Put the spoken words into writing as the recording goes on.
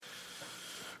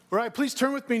All right, please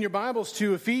turn with me in your Bibles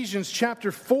to Ephesians chapter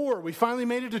 4. We finally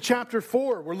made it to chapter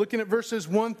 4. We're looking at verses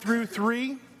 1 through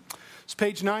 3. It's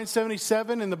page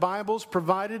 977 in the Bibles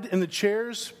provided in the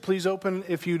chairs. Please open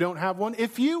if you don't have one.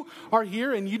 If you are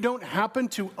here and you don't happen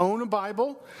to own a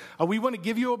Bible, we want to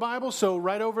give you a Bible. So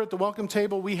right over at the welcome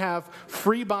table, we have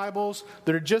free Bibles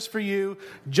that are just for you,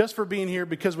 just for being here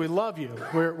because we love you.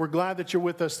 We're glad that you're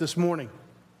with us this morning.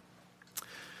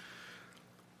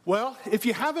 Well, if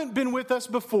you haven't been with us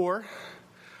before,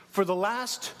 for the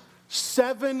last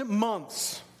 7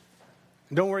 months,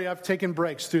 don't worry, I've taken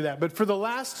breaks through that, but for the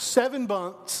last 7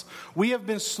 months, we have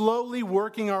been slowly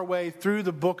working our way through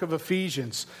the book of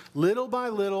Ephesians, little by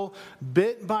little,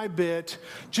 bit by bit,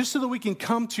 just so that we can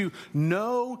come to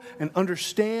know and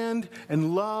understand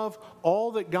and love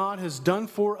all that God has done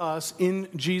for us in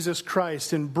Jesus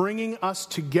Christ and bringing us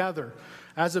together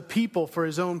as a people for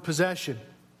His own possession.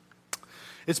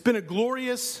 It's been a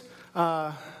glorious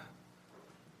time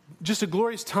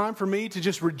for me to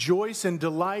just rejoice and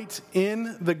delight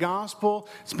in the gospel.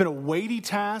 It's been a weighty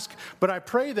task, but I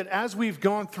pray that as we've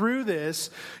gone through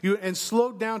this and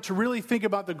slowed down to really think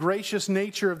about the gracious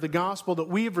nature of the gospel that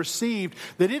we have received,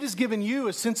 that it has given you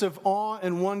a sense of awe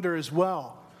and wonder as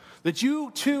well. That you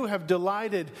too have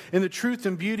delighted in the truth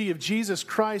and beauty of Jesus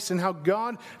Christ and how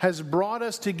God has brought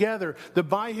us together. That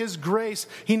by His grace,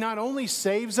 He not only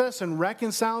saves us and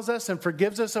reconciles us and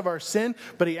forgives us of our sin,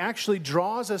 but He actually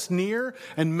draws us near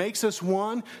and makes us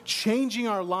one, changing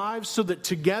our lives so that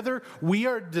together we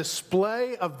are a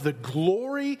display of the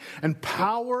glory and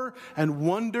power and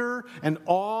wonder and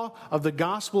awe of the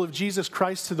gospel of Jesus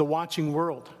Christ to the watching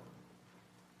world.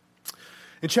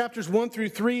 In chapters 1 through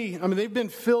 3, they've been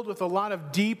filled with a lot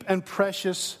of deep and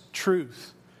precious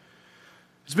truth.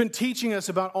 It's been teaching us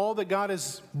about all that God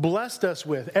has blessed us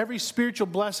with, every spiritual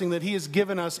blessing that He has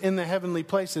given us in the heavenly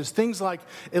places. Things like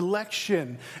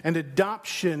election and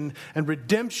adoption and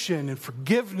redemption and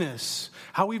forgiveness,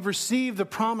 how we've received the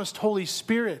promised Holy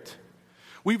Spirit.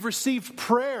 We've received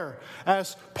prayer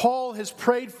as Paul has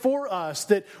prayed for us,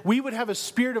 that we would have a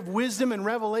spirit of wisdom and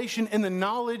revelation in the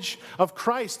knowledge of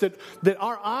Christ, that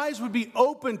our eyes would be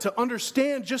open to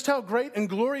understand just how great and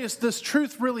glorious this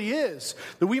truth really is,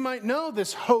 that we might know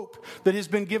this hope that has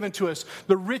been given to us,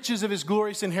 the riches of His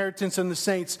glorious inheritance in the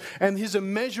saints, and His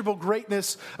immeasurable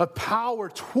greatness of power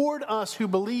toward us who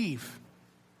believe.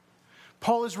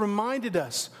 Paul has reminded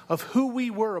us of who we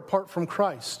were apart from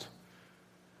Christ.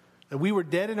 That we were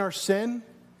dead in our sin,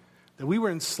 that we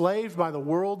were enslaved by the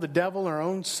world, the devil, our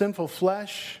own sinful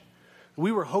flesh.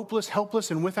 We were hopeless,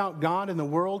 helpless, and without God in the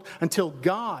world until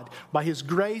God, by His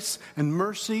grace and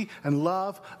mercy and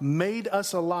love, made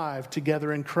us alive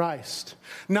together in Christ.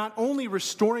 Not only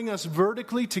restoring us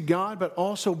vertically to God, but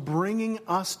also bringing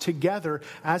us together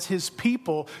as His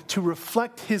people to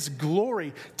reflect His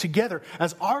glory together.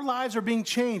 As our lives are being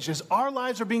changed, as our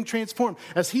lives are being transformed,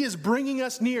 as He is bringing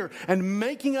us near and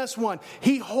making us one,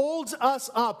 He holds us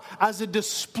up as a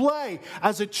display,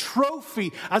 as a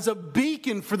trophy, as a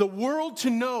beacon for the world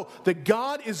to know that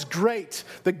God is great,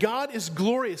 that God is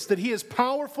glorious, that He is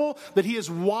powerful, that He is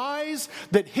wise,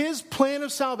 that His plan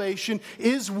of salvation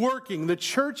is working. The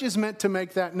church is meant to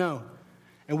make that known,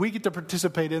 and we get to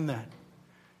participate in that.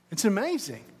 It's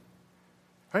amazing.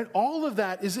 Right? All of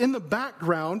that is in the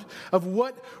background of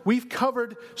what we've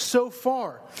covered so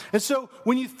far. And so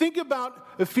when you think about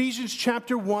Ephesians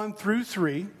chapter 1 through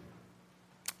 3,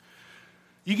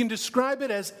 you can describe it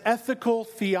as ethical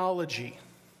theology.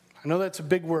 I know that's a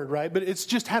big word, right? But it's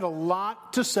just had a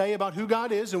lot to say about who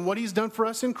God is and what He's done for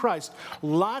us in Christ.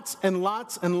 Lots and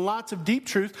lots and lots of deep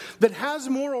truth that has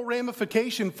moral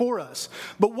ramification for us.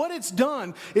 But what it's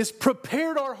done is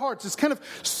prepared our hearts. It's kind of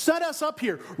set us up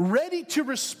here, ready to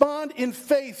respond in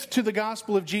faith to the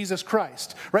gospel of Jesus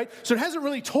Christ, right? So it hasn't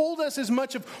really told us as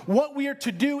much of what we are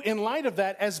to do in light of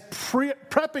that as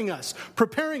prepping us,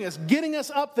 preparing us, getting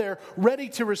us up there, ready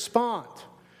to respond.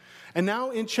 And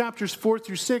now in chapters 4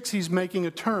 through 6, he's making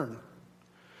a turn.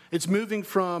 It's moving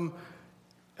from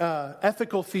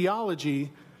ethical theology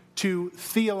to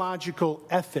theological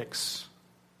ethics.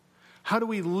 How do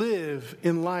we live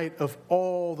in light of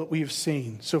all that we have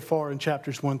seen so far in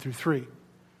chapters 1 through 3?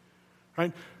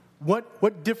 Right?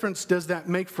 What difference does that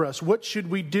make for us? What should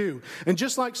we do? And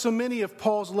just like so many of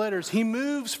Paul's letters, he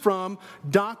moves from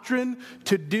doctrine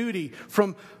to duty,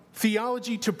 from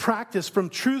theology to practice, from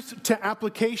truth to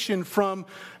application, from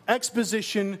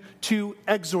exposition to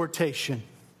exhortation.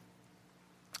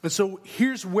 And so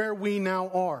here's where we now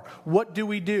are. What do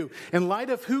we do? In light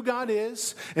of who God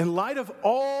is, in light of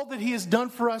all that He has done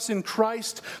for us in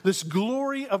Christ, this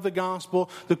glory of the gospel,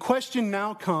 the question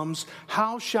now comes,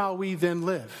 how shall we then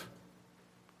live?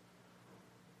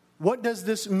 what does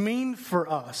this mean for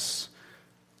us?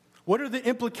 What are the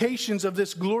implications of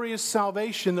this glorious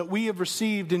salvation that we have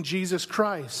received in Jesus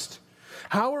Christ?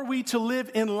 How are we to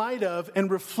live in light of and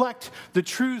reflect the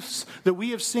truths that we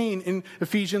have seen in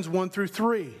Ephesians 1 through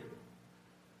 3?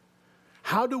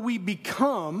 How do we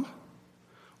become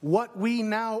what we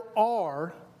now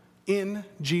are in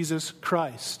Jesus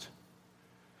Christ?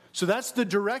 So that's the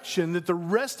direction that the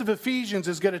rest of Ephesians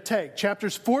is going to take.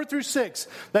 Chapters 4 through 6,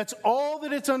 that's all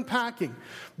that it's unpacking.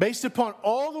 Based upon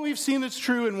all that we've seen that's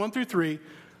true in 1 through 3,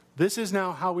 this is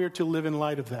now how we are to live in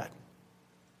light of that.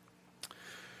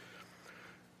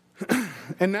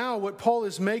 And now what Paul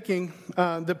is making,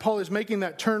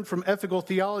 that turn from ethical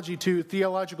theology to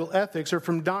theological ethics, or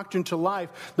from doctrine to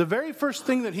life, the very first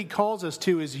thing that he calls us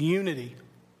to is unity.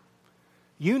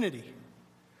 Unity.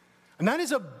 And that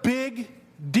is a big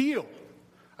deal.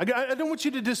 I don't want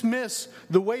you to dismiss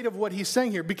the weight of what he's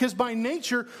saying here, because by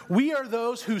nature, we are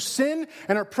those who sin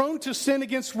and are prone to sin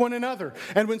against one another.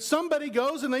 And when somebody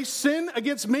goes and they sin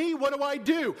against me, what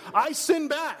do? I sin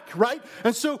back, right?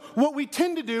 And so what we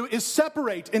tend to do is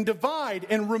separate and divide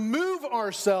and remove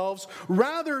ourselves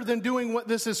rather than doing what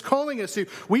this is calling us to.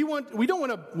 We don't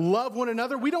want to love one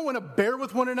another. We don't want to bear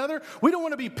with one another. We don't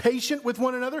want to be patient with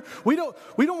one another. We don't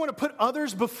want to put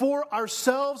others before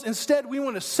ourselves. Instead, we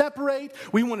want to separate.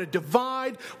 We want to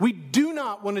divide. We do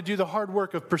not want to do the hard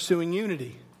work of pursuing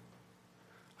unity.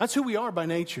 That's who we are by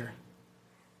nature.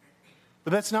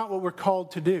 But that's not what we're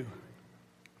called to do.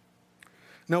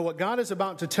 No, what God is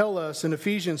about to tell us in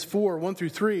Ephesians 4, 1 through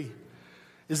 3,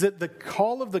 is that the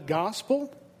call of the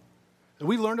gospel that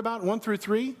we learned about in 1 through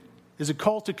 3 is a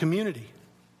call to community.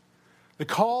 The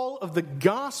call of the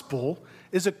gospel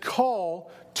is a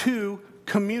call to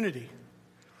community.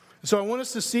 So I want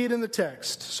us to see it in the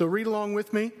text. So read along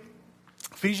with me.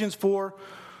 Ephesians 4,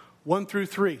 1 through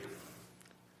 3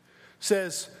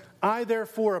 says, I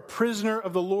therefore, a prisoner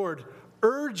of the Lord,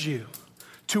 urge you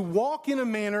to walk in a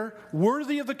manner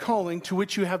worthy of the calling to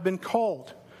which you have been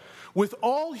called, with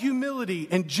all humility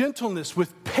and gentleness,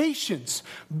 with patience,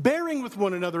 bearing with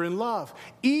one another in love,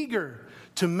 eager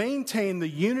to maintain the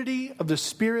unity of the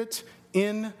Spirit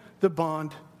in the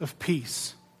bond of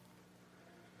peace.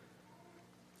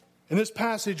 In this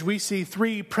passage, we see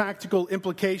three practical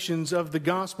implications of the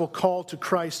gospel call to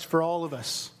Christ for all of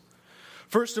us.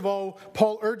 First of all,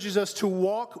 Paul urges us to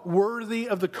walk worthy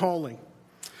of the calling.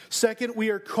 Second, we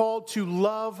are called to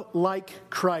love like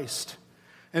Christ.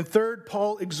 And third,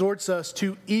 Paul exhorts us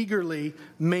to eagerly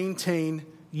maintain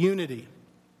unity.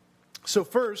 So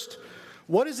first,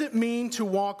 what does it mean to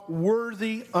walk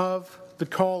worthy of the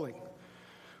calling?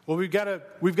 Well, we've got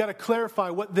to clarify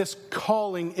what this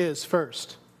calling is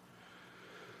first.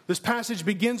 This passage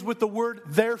begins with the word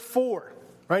therefore,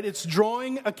 right? It's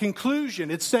drawing a conclusion.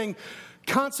 It's saying,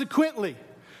 consequently,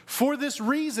 for this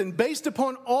reason, based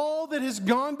upon all that has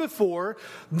gone before,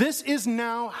 this is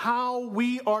now how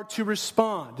we are to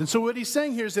respond. And so what he's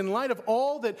saying here is, in light of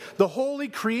all that the holy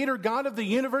creator God of the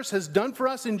universe has done for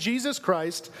us in Jesus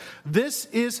Christ, this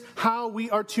is how we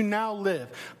are to now live.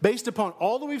 Based upon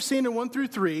all that we've seen in 1 through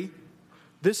 3,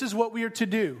 this is what we are to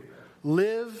do.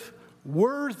 Live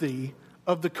worthy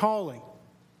of the calling.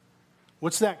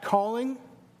 What's that calling?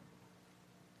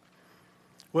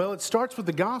 Well, it starts with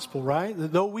the gospel, right?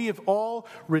 Though we have all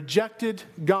rejected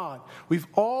God, we've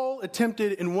all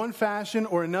attempted in one fashion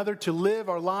or another to live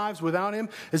our lives without Him,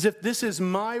 as if this is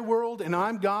my world and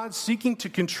I'm God, seeking to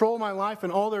control my life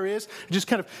and all there is, just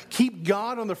kind of keep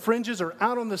God on the fringes or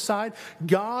out on the side.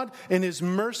 God, in His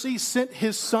mercy, sent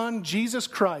His Son, Jesus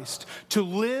Christ, to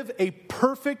live a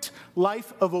perfect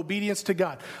life of obedience to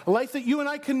God, a life that you and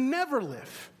I can never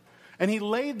live. And He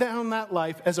laid down that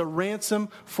life as a ransom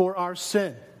for our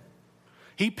sin.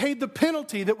 He paid the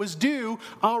penalty that was due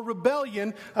our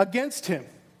rebellion against Him.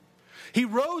 He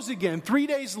rose again 3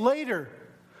 days later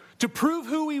to prove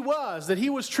who He was, that He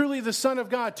was truly the Son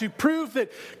of God, to prove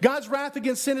that God's wrath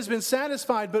against sin has been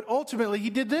satisfied. But ultimately,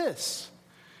 He did this.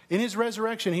 In His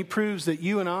resurrection, He proves that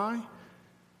you and I,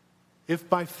 if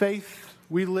by faith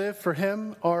we live for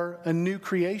Him, are a new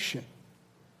creation.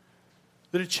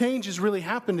 That a change has really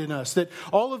happened in us. That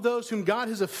all of those whom God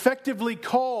has effectively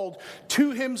called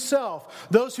to Himself,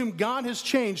 those whom God has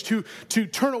changed to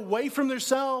turn away from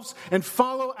themselves and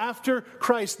follow after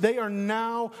Christ, they are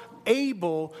now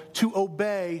able to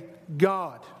obey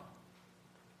God.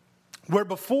 Where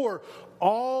before,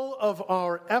 all of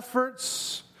our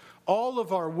efforts, all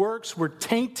of our works were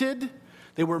tainted,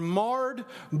 They were marred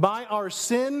by our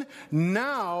sin.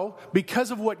 Now,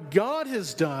 because of what God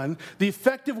has done, the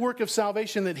effective work of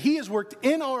salvation that He has worked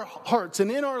in our hearts and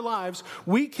in our lives,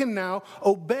 we can now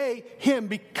obey Him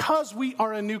because we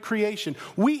are a new creation.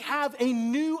 We have a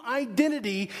new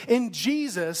identity in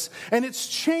Jesus, and it's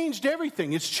changed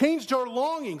everything. It's changed our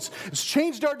longings. It's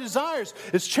changed our desires.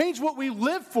 It's changed what we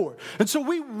live for. And so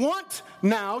we want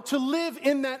now to live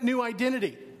in that new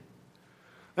identity.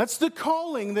 That's the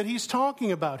calling that he's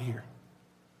talking about here.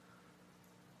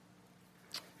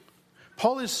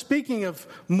 Paul is speaking of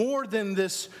more than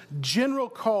this general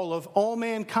call of all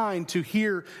mankind to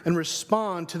hear and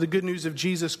respond to the good news of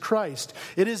Jesus Christ.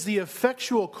 It is the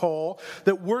effectual call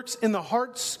that works in the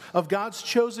hearts of God's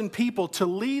chosen people to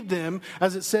lead them,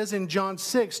 as it says in John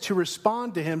 6, to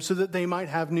respond to Him so that they might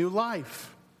have new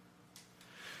life.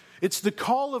 It's the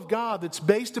call of God that's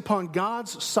based upon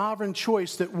God's sovereign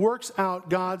choice that works out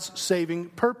God's saving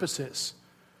purposes.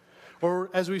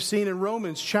 Or as we've seen in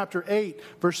Romans chapter 8,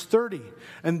 verse 30,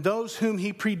 and those whom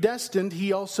He predestined,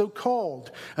 He also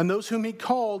called. And those whom He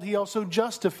called, He also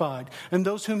justified. And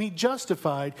those whom He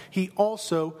justified, He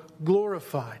also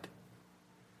glorified.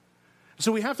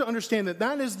 So we have to understand that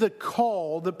that is the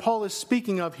call that Paul is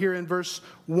speaking of here in verse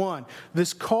 1.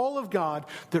 This call of God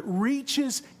that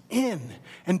reaches in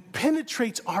and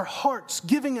penetrates our hearts,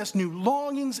 giving us new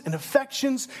longings and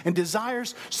affections and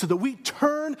desires so that we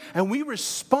turn and we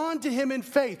respond to Him in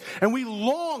faith. And we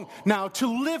long now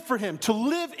to live for Him, to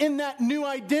live in that new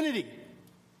identity.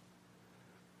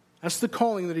 That's the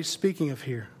calling that he's speaking of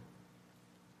here.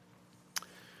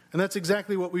 And that's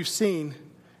exactly what we've seen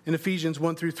in Ephesians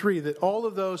 1 through 3, that all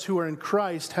of those who are in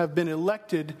Christ have been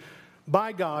elected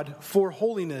by God for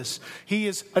holiness. He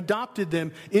has adopted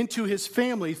them into His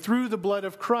family through the blood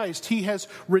of Christ. He has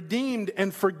redeemed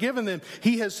and forgiven them.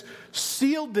 He has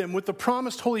sealed them with the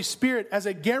promised Holy Spirit as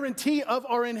a guarantee of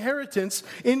our inheritance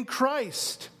in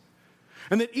Christ.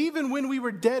 And that even when we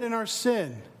were dead in our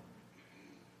sin,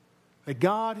 that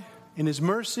God, in His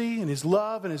mercy and His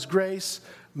love and His grace,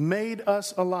 made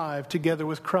us alive together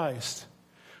with Christ.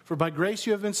 For by grace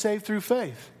you have been saved through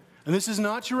faith. And this is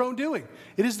not your own doing.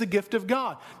 It is the gift of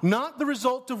God, not the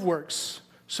result of works,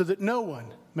 so that no one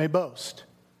may boast.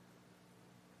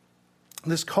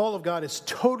 This call of God is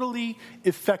totally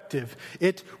effective.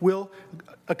 It will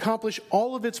accomplish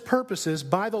all of its purposes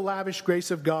by the lavish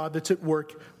grace of God that's at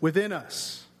work within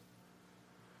us.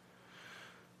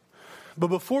 But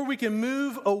before we can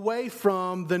move away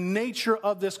from the nature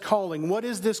of this calling, what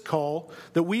is this call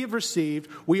that we have received?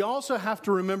 We also have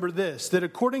to remember this, that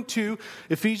according to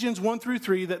Ephesians 1 through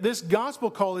 3, that this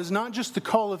gospel call is not just the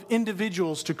call of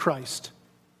individuals to Christ.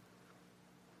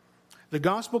 The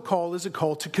gospel call is a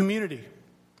call to community.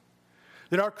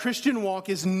 That our Christian walk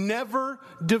is never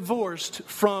divorced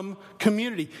from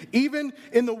community. Even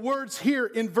in the words here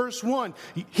in verse 1,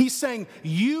 he's saying,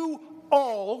 you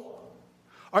all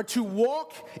are to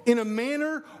walk in a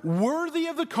manner worthy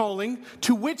of the calling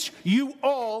to which you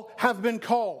all have been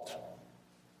called.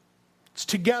 It's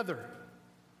together.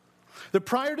 That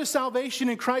prior to salvation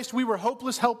in Christ, we were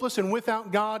hopeless, helpless, and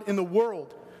without God in the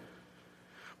world.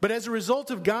 But as a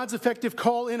result of God's effective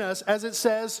call in us, as it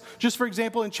says, just for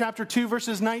example, in chapter 2,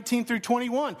 verses 19 through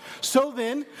 21, so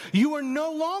then, you are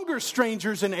no longer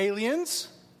strangers and aliens,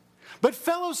 but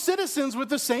fellow citizens with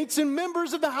the saints and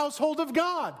members of the household of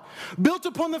God, built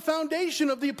upon the foundation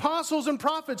of the apostles and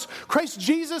prophets, Christ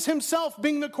Jesus Himself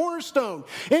being the cornerstone,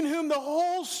 in whom the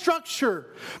whole structure,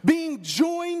 being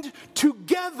joined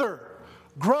together,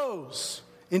 grows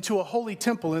into a holy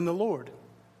temple in the Lord.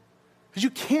 Because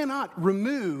you cannot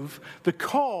remove the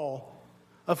call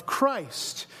of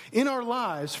Christ in our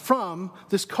lives from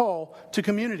this call to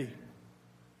community.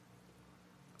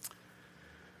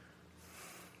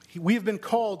 We have been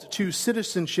called to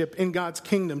citizenship in God's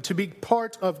kingdom, to be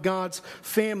part of God's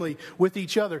family with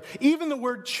each other. Even the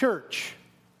word church,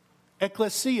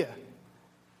 ecclesia,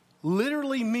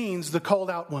 literally means the called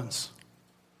out ones.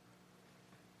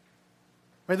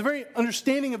 Right? The very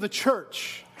understanding of the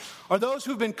church are those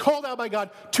who have been called out by God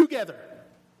together.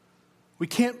 We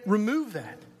can't remove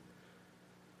that.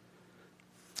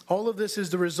 All of this is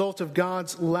the result of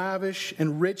God's lavish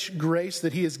and rich grace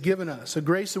that He has given us. A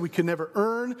grace that we can never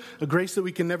earn, a grace that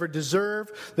we can never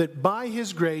deserve. That by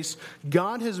His grace,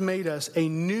 God has made us a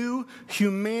new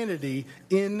humanity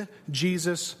in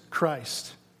Jesus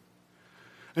Christ.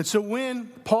 And so when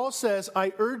Paul says,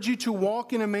 I urge you to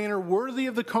walk in a manner worthy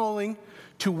of the calling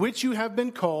to which you have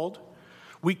been called,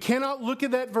 we cannot look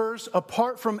at that verse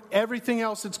apart from everything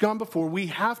else that's gone before. We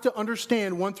have to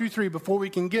understand 1 through 3 before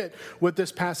we can get what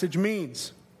this passage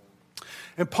means.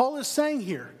 And Paul is saying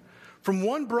here, from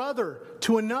one brother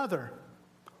to another,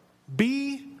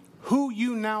 Be who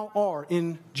you now are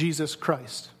in Jesus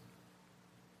Christ.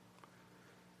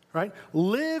 Right?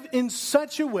 Live in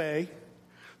such a way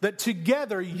that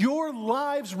together your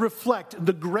lives reflect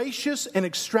the gracious and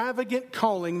extravagant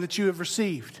calling that you have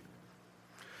received.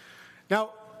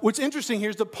 Now, what's interesting here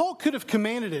is that Paul could have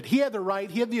commanded it. He had the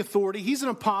right, he had the authority, he's an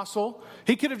apostle.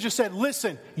 He could have just said,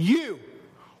 listen, you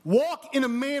walk in a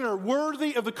manner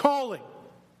worthy of the calling.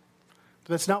 But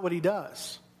that's not what he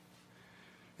does.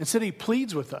 Instead, he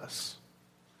pleads with us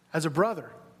as a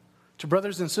brother to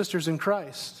brothers and sisters in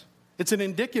Christ. It's an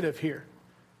indicative here.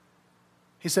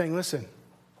 He's saying, listen,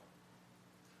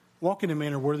 walk in a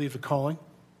manner worthy of the calling.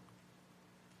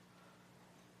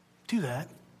 Do that.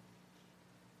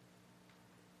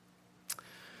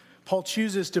 Paul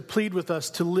chooses to plead with us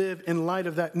to live in light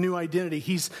of that new identity.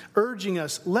 He's urging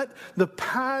us, let the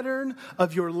pattern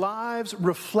of your lives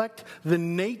reflect the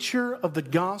nature of the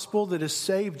gospel that has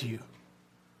saved you.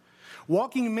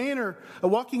 Walking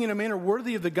in a manner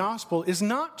worthy of the gospel is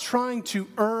not trying to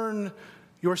earn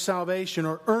your salvation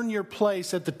or earn your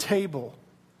place at the table.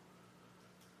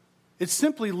 It's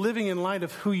simply living in light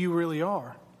of who you really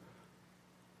are.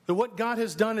 That what God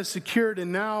has done is secured,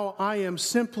 and now I am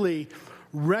simply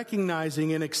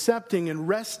recognizing and accepting and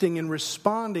resting and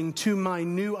responding to my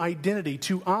new identity,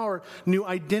 to our new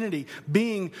identity,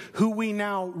 being who we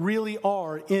now really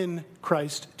are in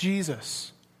Christ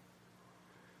Jesus.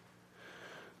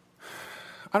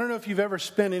 I don't know if you've ever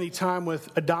spent any time with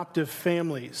adoptive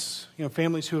families,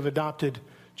 families who have adopted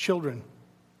children.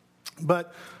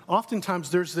 But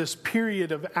oftentimes there's this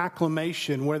period of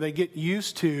acclimation where they get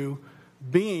used to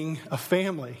being a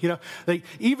family.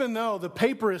 Even though the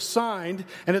paper is signed,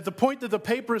 and at the point that the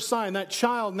paper is signed, that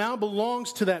child now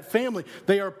belongs to that family.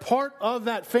 They are part of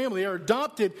that family. They are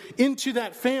adopted into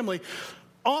that family.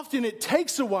 Often it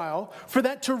takes a while for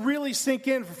that to really sink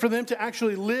in, for them to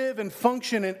actually live and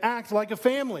function and act like a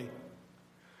family.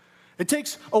 It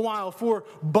takes a while for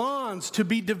bonds to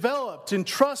be developed and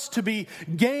trust to be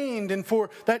gained, and for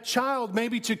that child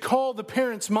maybe to call the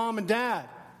parents mom and dad.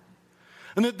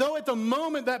 And that though at the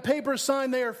moment that paper is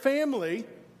signed they are family,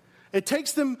 it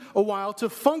takes them a while to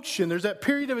function. There's that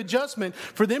period of adjustment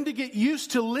for them to get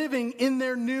used to living in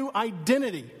their new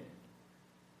identity.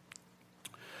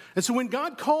 And so when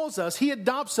God calls us, He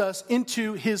adopts us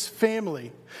into His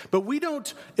family. But we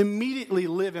don't immediately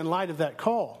live in light of that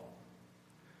call.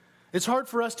 It's hard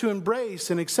for us to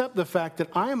embrace and accept the fact that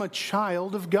I am a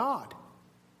child of God.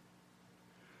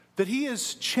 That He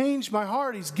has changed my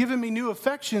heart. He's given me new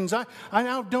affections. I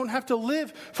now don't have to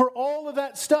live for all of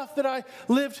that stuff that I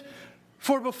lived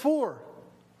for before.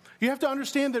 You have to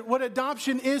understand that what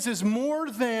adoption is more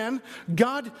than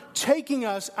God taking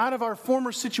us out of our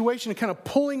former situation and kind of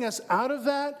pulling us out of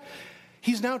that.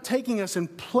 He's now taking us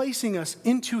and placing us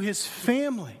into His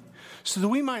family so that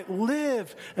we might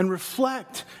live and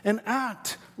reflect and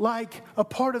act like a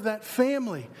part of that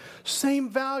family. Same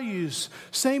values,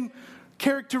 same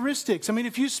characteristics. I mean,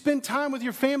 if you spend time with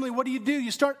your family, what do?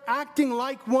 You start acting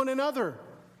like one another,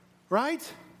 right?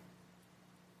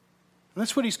 And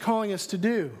that's what He's calling us to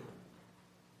do.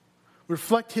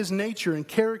 Reflect His nature and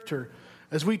character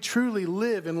as we truly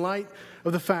live in light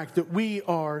of the fact that we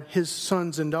are His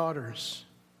sons and daughters.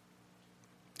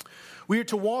 We are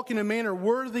to walk in a manner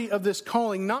worthy of this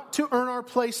calling, not to earn our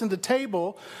place in the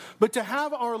table, but to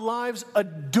have our lives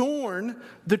adorn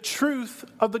the truth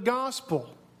of the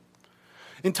gospel.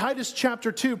 In Titus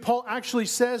chapter 2, Paul actually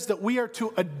says that we are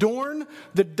to adorn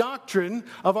the doctrine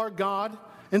of our God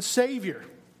and Savior.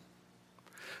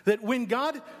 That when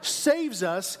God saves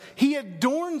us, He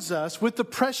adorns us with the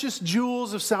precious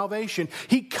jewels of salvation.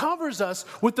 He covers us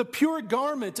with the pure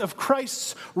garment of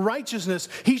Christ's righteousness.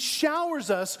 He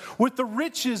showers us with the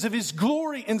riches of His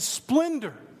glory and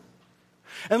splendor.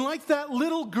 And like that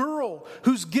little girl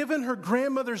who's given her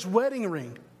grandmother's wedding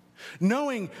ring,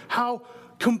 knowing how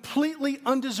completely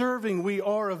undeserving we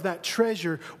are of that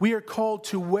treasure, we are called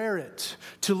to wear it,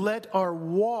 to let our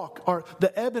walk,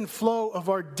 the ebb and flow of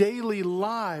our daily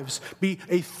lives be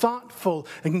a thoughtful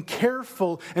and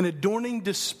careful and adorning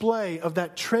display of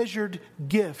that treasured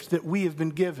gift that we have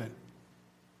been given.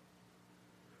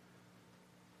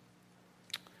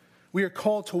 We are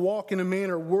called to walk in a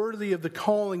manner worthy of the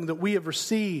calling that we have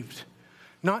received,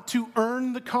 not to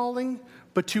earn the calling,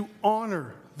 but to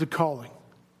honor the calling.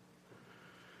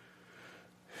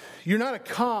 You're not a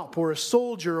cop or a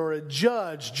soldier or a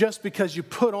judge just because you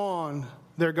put on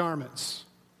their garments,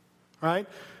 right?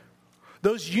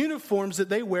 Those uniforms that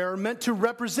they wear are meant to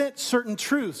represent certain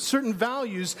truths, certain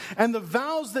values, and the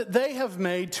vows that they have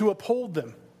made to uphold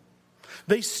them.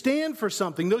 They stand for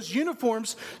something. Those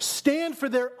uniforms stand for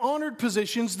their honored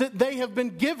positions that they have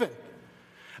been given,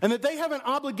 and that they have an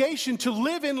obligation to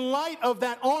live in light of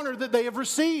that honor that they have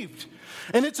received.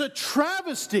 And it's a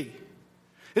travesty.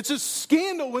 It's a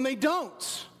scandal when they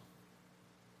don't.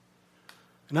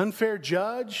 An unfair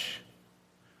judge,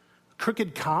 a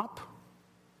crooked cop.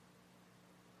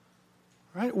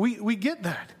 Right? We get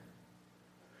that.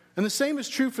 And the same is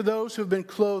true for those who have been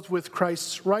clothed with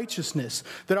Christ's righteousness.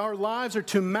 That our lives are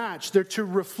to match, they're to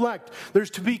reflect, they're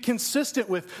to be consistent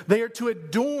with, they are to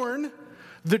adorn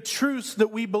the truths that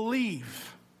we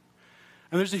believe.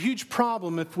 And there's a huge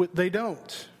problem if they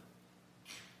don't.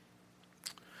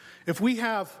 If we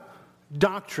have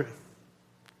doctrine,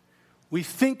 we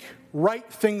think right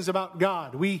things about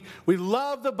God. We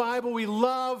love the Bible, we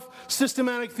love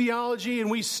systematic theology, and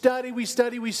we study,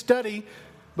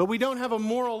 but we don't have a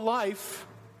moral life,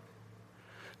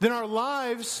 then our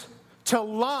lives tell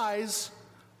lies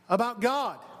about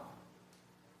God.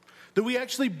 That we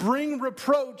actually bring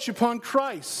reproach upon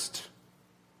Christ.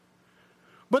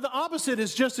 But the opposite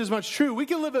is just as much true. We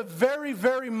can live a very,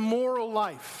 very moral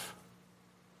life.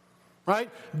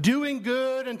 Right? Doing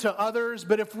good unto others.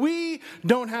 But if we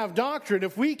don't have doctrine,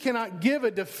 if we cannot give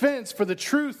a defense for the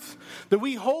truth that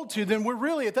we hold to, then we're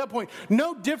really at that point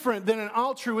no different than an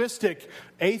altruistic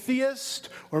atheist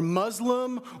or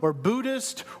Muslim or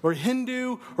Buddhist or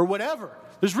Hindu or whatever.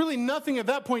 There's really nothing at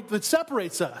that point that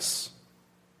separates us.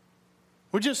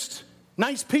 We're just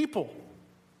nice people.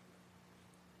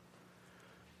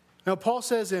 Now, Paul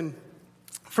says in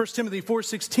 1 Timothy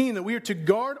 4:16 that we are to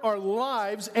guard our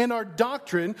lives and our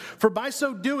doctrine, for by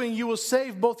so doing you will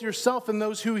save both yourself and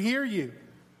those who hear you.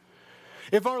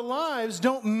 If our lives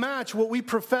don't match what we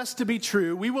profess to be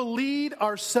true, we will lead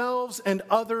ourselves and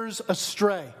others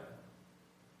astray.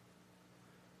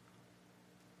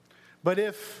 But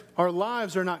if our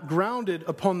lives are not grounded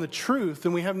upon the truth,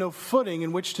 then we have no footing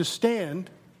in which to stand.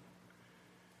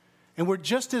 And we're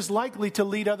just as likely to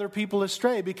lead other people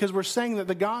astray because we're saying that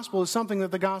the gospel is something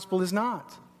that the gospel is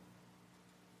not.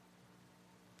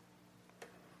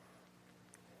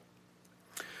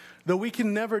 Though we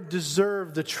can never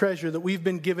deserve the treasure that we've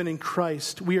been given in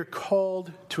Christ, we are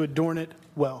called to adorn it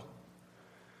well.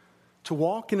 To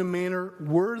walk in a manner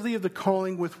worthy of the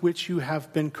calling with which you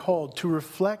have been called, to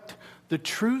reflect the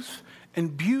truth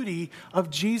and beauty of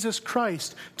Jesus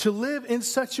Christ, to live in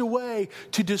such a way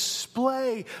to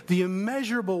display the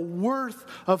immeasurable worth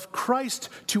of Christ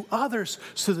to others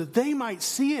so that they might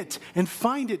see it and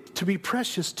find it to be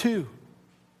precious too.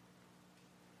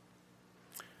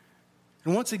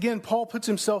 And once again, Paul puts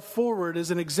himself forward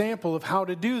as an example of how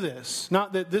to do this.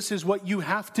 Not that this is what you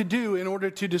have to do in order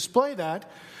to display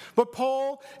that, but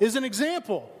Paul is an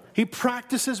example. He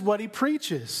practices what he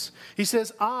preaches. He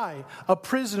says, I, a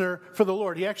prisoner for the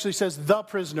Lord. He actually says, the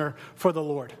prisoner for the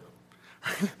Lord.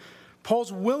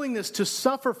 Paul's willingness to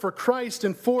suffer for Christ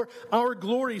and for our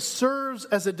glory serves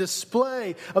as a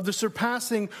display of the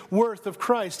surpassing worth of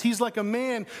Christ. He's like a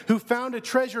man who found a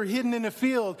treasure hidden in a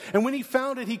field. And when he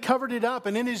found it, he covered it up.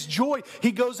 And in his joy,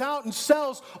 he goes out and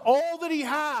sells all that he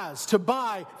has to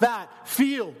buy that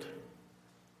field.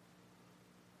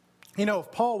 You know,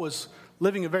 if Paul was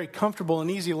living a very comfortable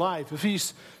and easy life, if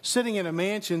he's sitting in a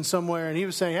mansion somewhere and he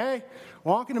was saying, hey,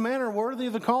 walk in a manner worthy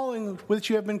of the calling with which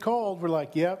you have been called, we're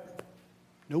like, yep,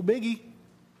 no biggie.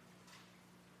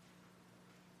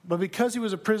 But because he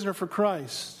was a prisoner for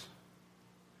Christ,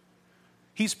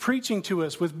 he's preaching to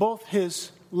us with both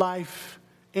his life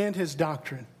and his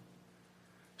doctrine,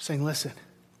 saying, listen,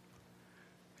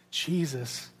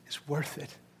 Jesus is worth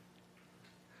it.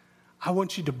 I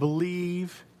want you to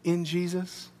believe in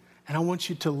Jesus. And I want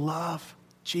you to love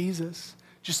Jesus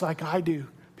just like I do,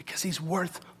 because he's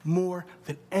worth more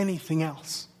than anything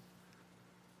else.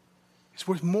 He's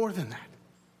worth more than that.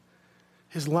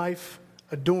 His life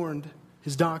adorned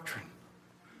his doctrine.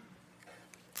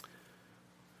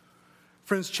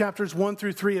 Friends, chapters 1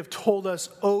 through 3 have told us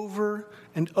over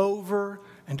and over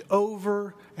and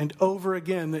over and over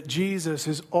again that Jesus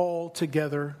is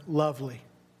altogether lovely.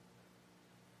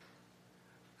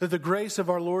 That the grace of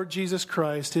our Lord Jesus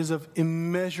Christ is of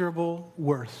immeasurable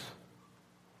worth.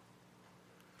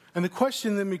 And the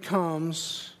question then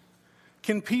becomes,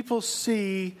 can people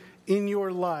see in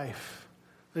your life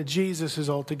that Jesus is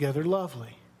altogether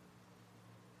lovely?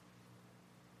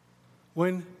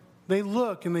 When they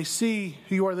look and they see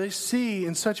who you are, they see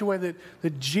in such a way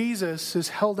that Jesus is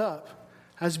held up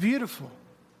as beautiful,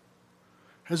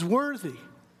 as worthy.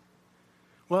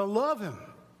 Well, I love him.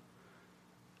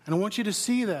 And I want you to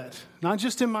see that, not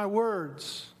just in my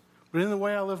words, but in the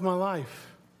way I live my life.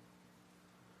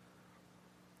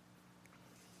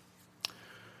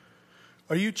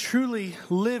 Are you truly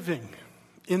living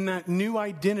in that new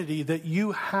identity that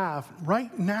you have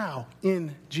right now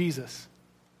in Jesus?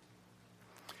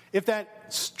 If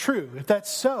that's true, if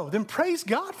that's so, then praise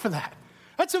God for that.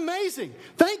 That's amazing.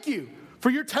 Thank you for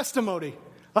your testimony.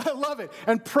 I love it.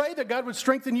 And pray that God would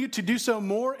strengthen you to do so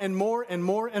more and more and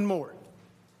more and more.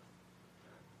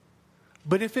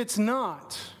 But if it's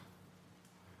not,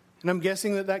 and I'm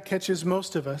guessing that catches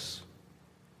most of us,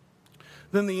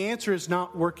 then the answer is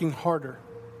not working harder.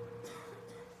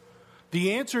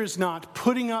 The answer is not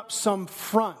putting up some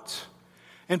front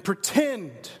and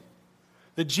pretend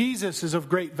that Jesus is of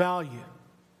great value.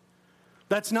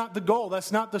 That's not the goal.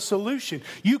 That's not the solution.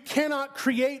 You cannot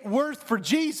create worth for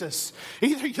Jesus.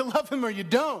 Either you love him or you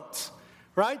don't.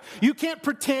 Right? You can't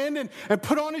pretend and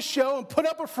put on a show and put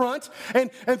up a front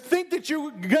and think that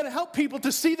you're going to help people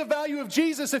to see the value of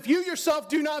Jesus if you yourself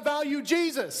do not value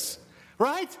Jesus.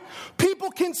 Right?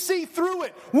 People can see through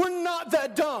it. We're not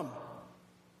that dumb.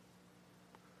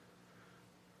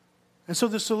 And so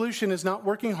the solution is not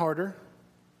working harder,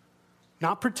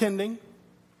 not pretending,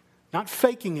 not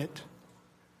faking it.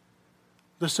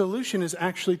 The solution is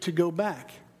actually to go back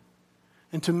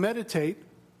and to meditate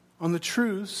on the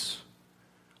truths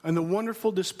and the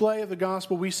wonderful display of the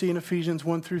gospel we see in Ephesians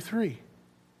 1 through 3.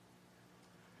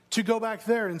 To go back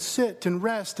there and sit and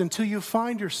rest until you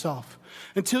find yourself,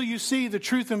 until you see the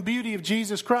truth and beauty of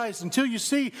Jesus Christ, until you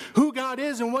see who God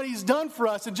is and what he's done for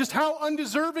us and just how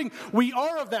undeserving we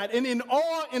are of that. And in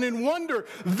awe and in wonder,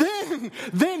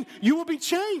 then you will be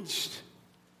changed.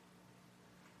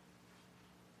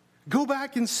 Go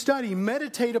back and study,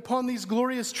 meditate upon these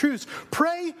glorious truths.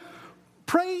 Pray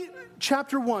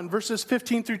chapter 1, verses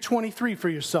 15 through 23 for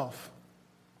yourself.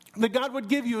 That God would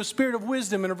give you a spirit of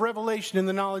wisdom and of revelation in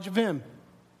the knowledge of him.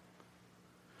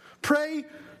 Pray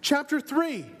chapter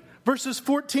 3, verses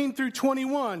 14 through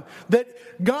 21, that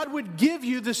God would give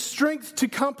you the strength to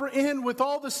comprehend with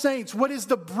all the saints what is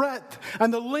the breadth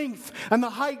and the length and the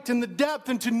height and the depth,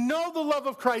 and to know the love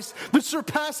of Christ that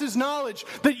surpasses knowledge,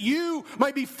 that you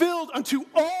might be filled unto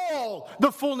all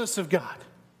the fullness of God.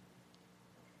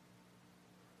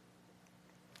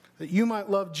 That you might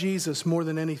love Jesus more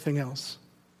than anything else.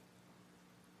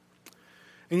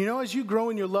 And you know, as you grow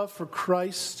in your love for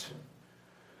Christ,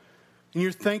 and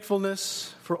your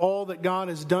thankfulness for all that God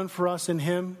has done for us in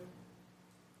him,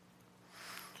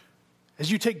 as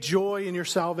you take joy in your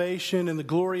salvation and the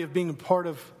glory of being a part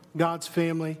of God's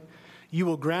family, you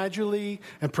will gradually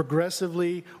and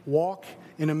progressively walk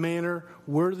in a manner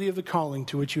worthy of the calling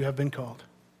to which you have been called.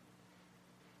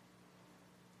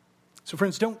 So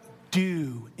friends, don't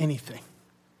do anything.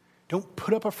 Don't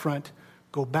put up a front.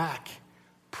 Go back,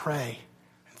 pray,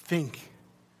 and think.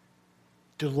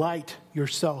 Delight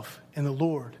yourself in the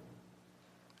Lord,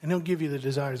 and he'll give you the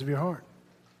desires of your heart.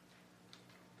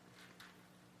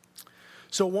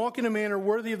 So walk in a manner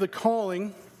worthy of the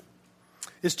calling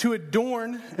is to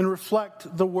adorn and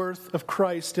reflect the worth of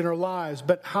Christ in our lives.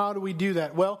 But how do we do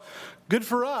that? Well, good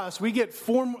for us. We get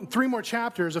 3 more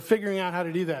chapters of figuring out how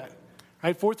to do that.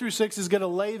 Right, 4 through 6 is going to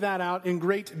lay that out in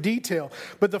great detail.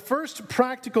 But the first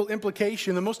practical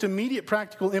implication, the most immediate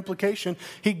practical implication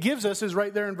he gives us is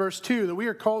right there in verse 2, that we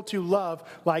are called to love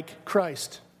like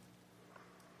Christ.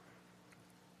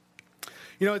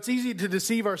 You know, it's easy to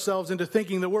deceive ourselves into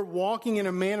thinking that we're walking in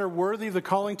a manner worthy of the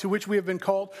calling to which we have been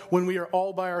called when we are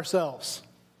all by ourselves.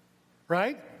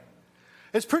 Right?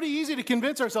 It's pretty easy to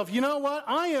convince ourselves, you know what?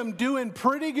 I am doing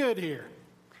pretty good here.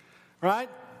 Right?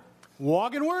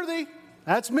 Walking worthy.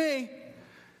 That's me.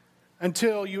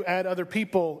 Until you add other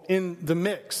people in the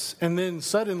mix. And then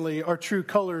suddenly our true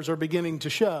colors are beginning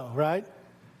to show, right?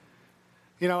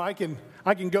 You know, I can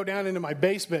go down into my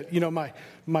basement, you know,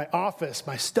 my office,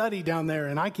 my study down there,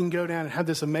 and I can go down and have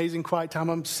this amazing quiet time.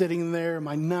 I'm sitting there in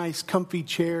my nice comfy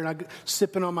chair, and I'm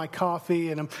sipping on my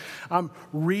coffee, and I'm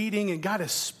reading, and God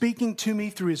is speaking to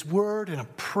me through his word, and I'm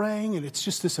praying, and it's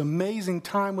just this amazing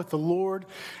time with the Lord.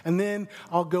 And then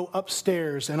I'll go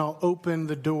upstairs, and I'll open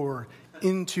the door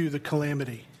into the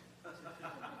calamity.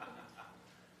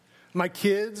 My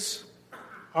kids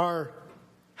are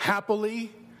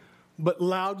happily but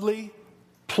loudly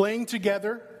playing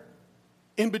together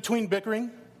in between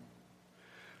bickering.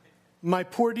 My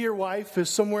poor dear wife is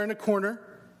somewhere in a corner,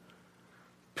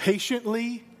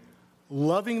 patiently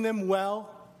loving them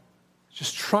well,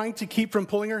 just trying to keep from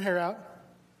pulling her hair out.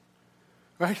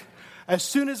 Right? As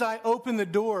soon as I open the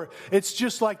door, it's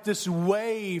just like this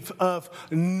wave of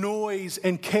noise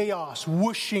and chaos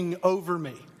whooshing over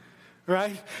me.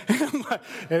 Right?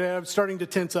 And I'm starting to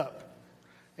tense up.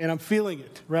 And I'm feeling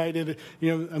it, right? And,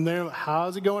 you know, I'm there,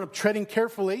 how's it going? I'm treading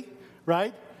carefully,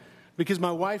 right? because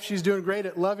my wife, she's doing great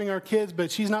at loving our kids,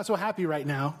 but she's not so happy right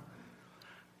now.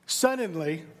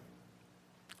 Suddenly,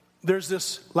 there's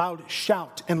this loud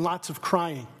shout and lots of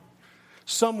crying.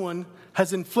 Someone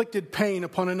has inflicted pain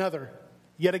upon another,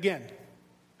 yet again.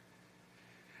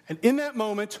 And in that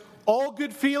moment, all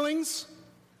good feelings,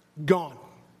 gone.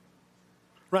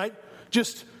 Right?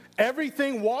 Just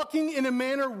everything walking in a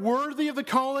manner worthy of the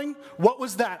calling. What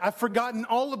was that? I've forgotten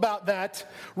all about that,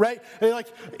 right? Like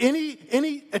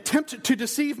any attempt to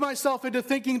deceive myself into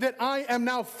thinking that I am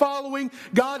now following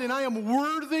God and I am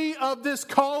worthy of this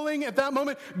calling at that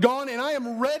moment, gone, and I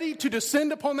am ready to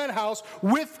descend upon that house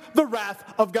with the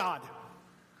wrath of God.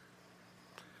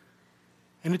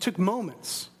 And it took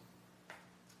moments.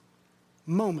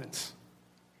 Moments.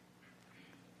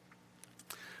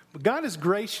 But God is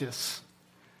gracious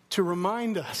to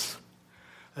remind us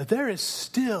that there is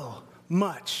still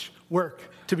much work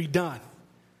to be done.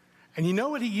 And you know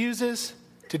what he uses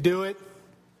to do it?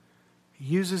 He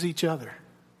uses each other.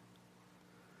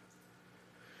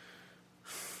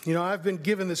 You know, I've been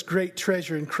given this great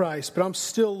treasure in Christ, but I'm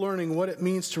still learning what it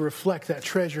means to reflect that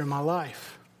treasure in my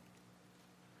life.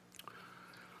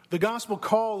 The gospel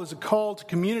call is a call to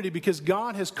community because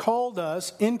God has called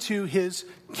us into his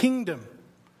kingdom,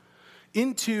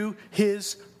 into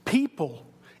his people,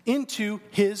 into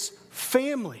his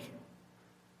family.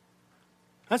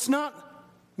 That's not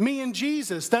me and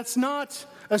Jesus. That's not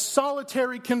a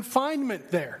solitary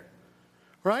confinement there,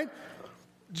 right?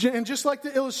 And just like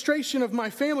the illustration of my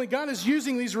family, God is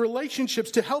using these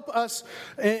relationships to help us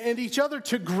and each other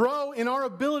to grow in our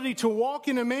ability to walk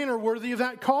in a manner worthy of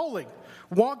that calling.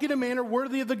 Walk in a manner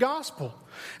worthy of the gospel.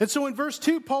 And so in verse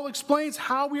 2, Paul explains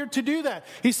how we are to do that.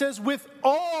 He says, with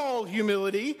all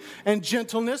humility and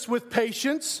gentleness, with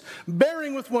patience,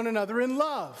 bearing with one another in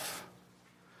love.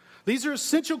 These are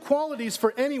essential qualities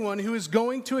for anyone who is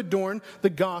going to adorn the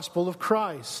gospel of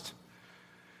Christ.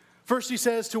 First, he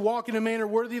says, to walk in a manner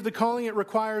worthy of the calling, it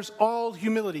requires all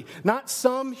humility. Not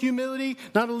some humility,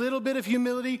 not a little bit of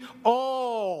humility,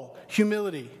 all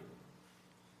humility.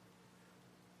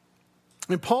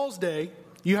 In Paul's day,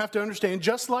 you have to understand,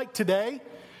 just like today,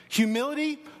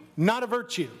 humility, not a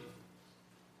virtue.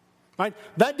 Right?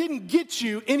 That didn't get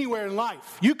you anywhere in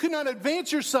life. You could not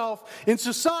advance yourself in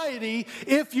society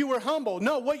if you were humble.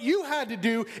 No, what you had to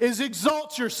do is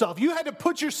exalt yourself. You had to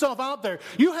put yourself out there.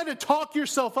 You had to talk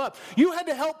yourself up. You had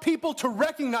to help people to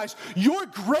recognize your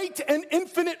great and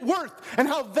infinite worth and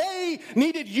how they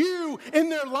needed you in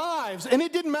their lives. And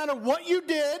it didn't matter what you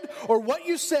did or what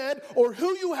you said or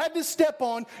who you had to step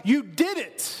on. You did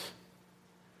it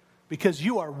because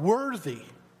you are worthy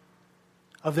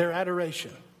of their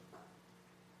adoration.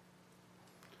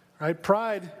 Right?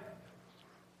 Pride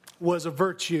was a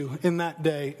virtue in that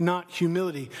day, not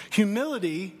humility.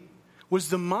 Humility was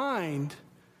the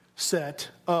mindset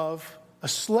of a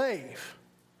slave.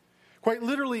 Quite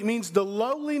literally, it means the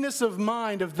lowliness of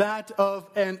mind of that of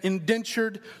an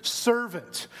indentured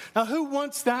servant. Now, who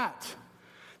wants that?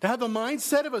 To have the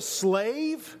mindset of a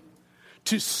slave?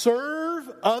 To serve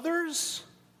others?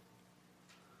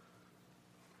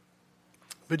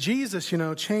 But Jesus,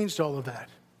 changed all of that.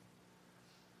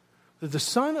 That the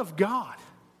Son of God,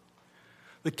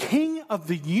 the King of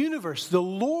the universe, the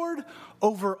Lord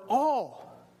over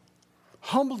all,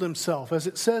 humbled himself, as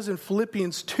it says in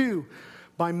Philippians 2,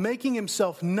 by making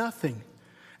himself nothing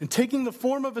and taking the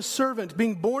form of a servant,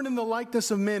 being born in the likeness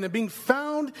of men and being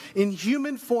found in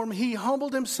human form, he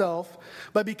humbled himself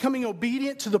by becoming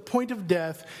obedient to the point of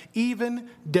death, even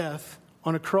death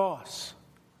on a cross.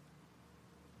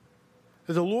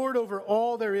 The Lord over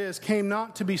all there is came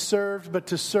not to be served, but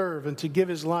to serve and to give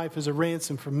his life as a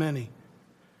ransom for many.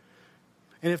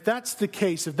 And if that's the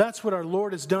case, if that's what our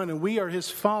Lord has done and we are his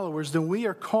followers, then we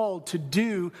are called to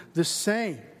do the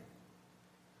same.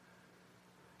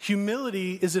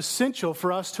 Humility is essential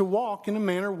for us to walk in a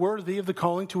manner worthy of the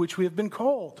calling to which we have been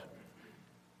called.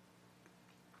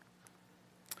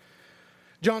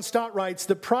 John Stott writes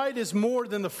that pride is more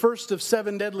than the first of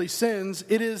 7 deadly sins.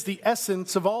 It is the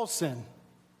essence of all sin.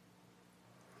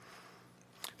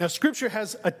 Now, Scripture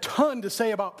has a ton to say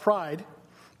about pride,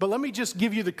 but let me just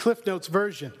give you the Cliff Notes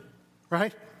version,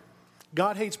 right?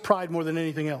 God hates pride more than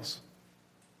anything else.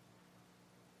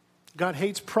 God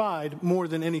hates pride more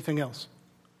than anything else.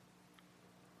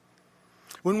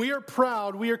 When we are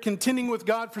proud, we are contending with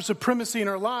God for supremacy in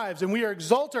our lives, and we are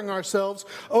exalting ourselves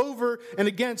over and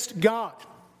against God.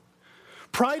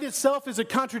 Pride itself is a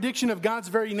contradiction of God's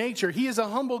very nature. He is a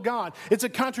humble God. It's a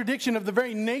contradiction of the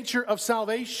very nature of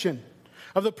salvation.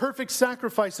 of the perfect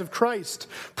sacrifice of Christ.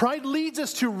 Pride leads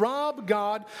us to rob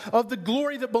God of the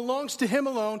glory that belongs to Him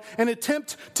alone and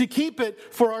attempt to keep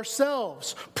it for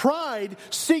ourselves. Pride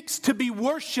seeks to be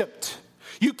worshiped.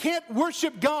 You can't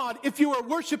worship God if you are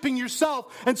worshiping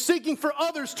yourself and seeking for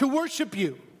others to worship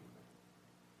you.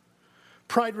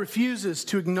 Pride refuses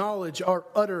to acknowledge our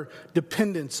utter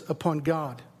dependence upon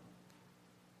God.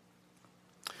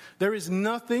 There is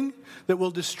nothing that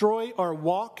will destroy our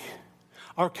walk,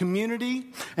 our community,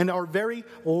 and our very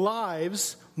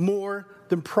lives more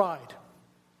than pride,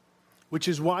 which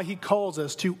is why He calls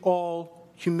us to all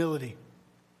humility.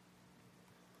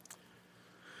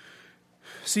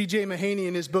 C.J. Mahaney,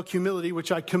 in his book Humility,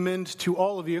 which I commend to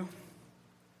all of you,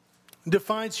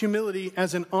 defines humility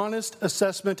as an honest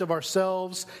assessment of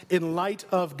ourselves in light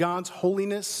of God's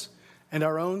holiness and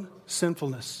our own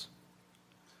sinfulness.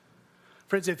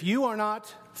 Friends, if you are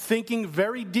not thinking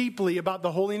very deeply about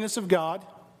the holiness of God,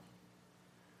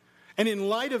 and in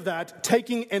light of that,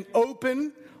 taking an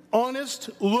open, honest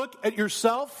look at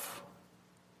yourself,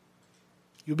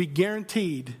 you'll be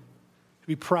guaranteed to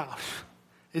be proud.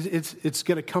 It's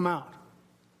going to come out.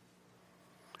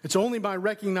 It's only by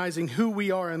recognizing who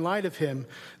we are in light of Him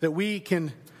that we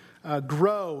can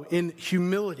grow in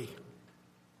humility.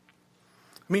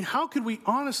 I mean, how could we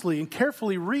honestly and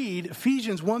carefully read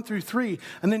Ephesians 1 through 3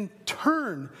 and then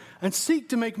turn and seek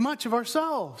to make much of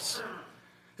ourselves?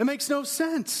 It makes no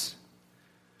sense.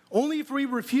 Only if we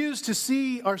refuse to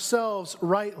see ourselves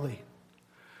rightly.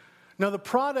 Now, the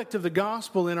product of the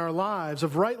gospel in our lives,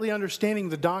 of rightly understanding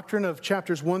the doctrine of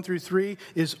chapters 1 through 3,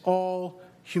 is all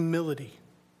humility.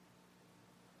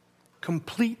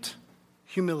 Complete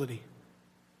humility.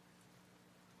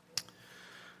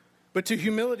 But to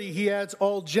humility, he adds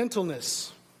all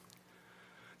gentleness.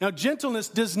 Now, gentleness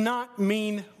does not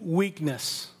mean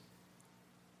weakness.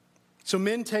 So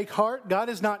men, take heart. God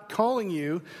is not calling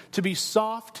you to be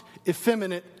soft,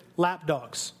 effeminate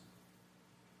lapdogs.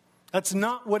 That's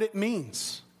not what it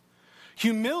means.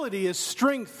 Humility is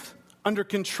strength under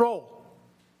control.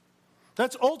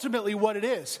 That's ultimately what it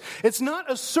is. It's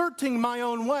not asserting my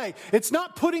own way. It's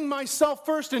not putting myself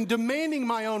first and demanding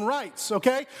my own rights,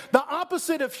 okay? The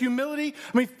opposite of humility,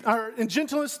 in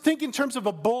gentleness, think in terms of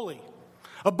a bully.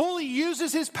 A bully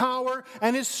uses his power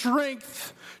and his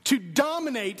strength to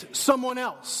dominate someone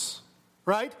else,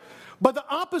 right? But the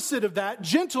opposite of that,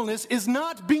 gentleness, is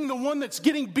not being the one that's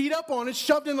getting beat up on and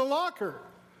shoved in the locker.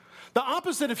 The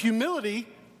opposite of humility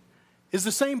is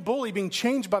the same bully being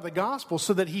changed by the gospel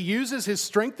so that he uses his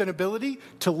strength and ability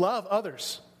to love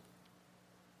others,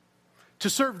 to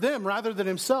serve them rather than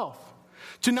himself,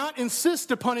 to not insist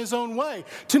upon his own way,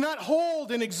 to not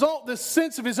hold and exalt this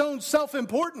sense of his own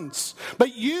self-importance,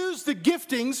 but use the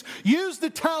giftings, use the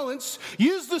talents,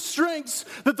 use the strengths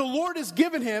that the Lord has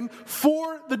given him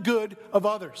for the good of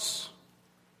others.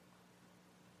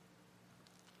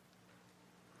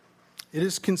 It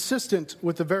is consistent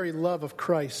with the very love of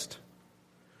Christ.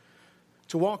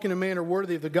 To walk in a manner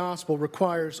worthy of the gospel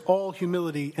requires all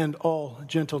humility and all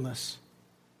gentleness.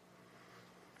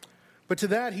 But to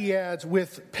that he adds,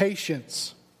 with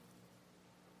patience.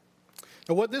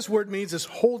 Now, what this word means is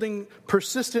holding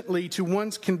persistently to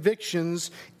one's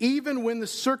convictions even when the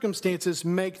circumstances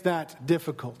make that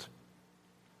difficult.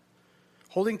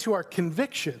 Holding to our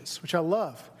convictions, which I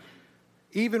love,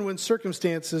 even when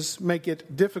circumstances make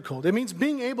it difficult. It means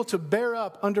being able to bear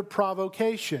up under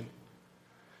provocation.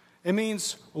 It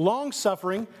means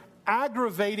long-suffering,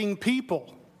 aggravating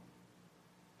people.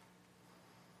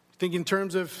 Think in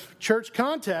terms of church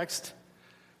context,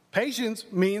 patience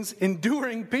means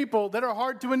enduring people that are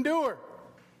hard to endure.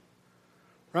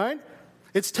 Right?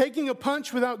 It's taking a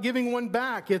punch without giving one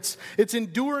back. It's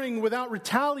enduring without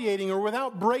retaliating or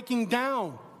without breaking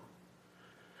down.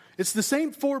 It's the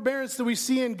same forbearance that we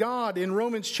see in God in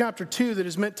Romans chapter 2 that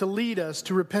is meant to lead us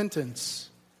to repentance.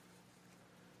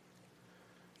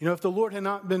 You know, if the Lord had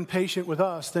not been patient with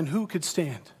us, then who could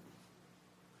stand?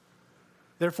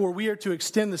 Therefore, we are to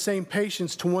extend the same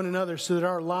patience to one another so that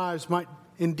our lives might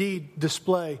indeed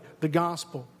display the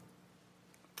gospel.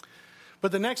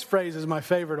 But the next phrase is my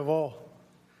favorite of all.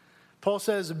 Paul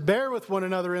says, bear with one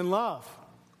another in love.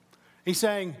 He's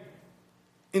saying,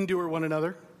 endure one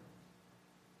another.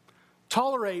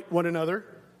 Tolerate one another,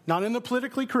 not in the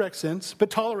politically correct sense, but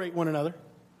tolerate one another.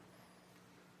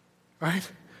 Right?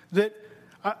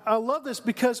 I love this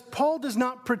because Paul does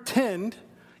not pretend,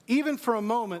 even for a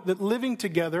moment, that living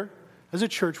together as a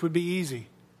church would be easy.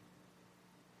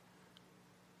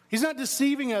 He's not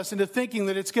deceiving us into thinking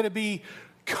that it's going to be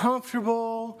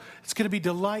comfortable, it's going to be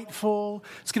delightful,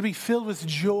 it's going to be filled with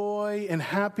joy and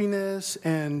happiness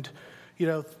and,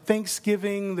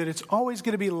 Thanksgiving, that it's always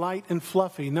going to be light and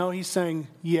fluffy. No, he's saying,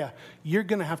 yeah, you're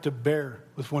going to have to bear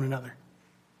with one another.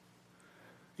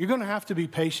 You're going to have to be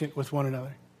patient with one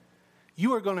another.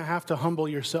 You are going to have to humble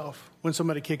yourself when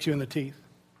somebody kicks you in the teeth.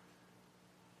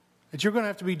 That you're going to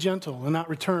have to be gentle and not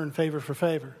return favor for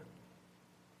favor.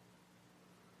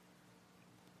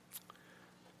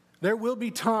 There will be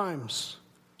times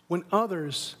when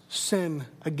others sin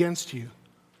against you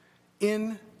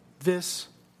in this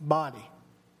body,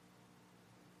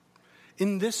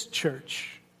 in this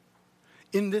church,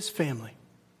 in this family.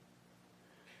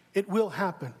 It will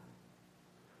happen.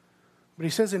 But he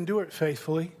says, endure it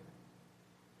faithfully.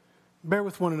 Bear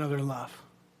with one another in love.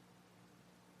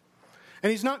 And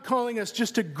he's not calling us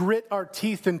just to grit our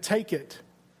teeth and take it.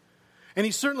 And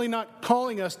he's certainly not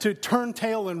calling us to turn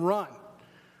tail and run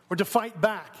or to fight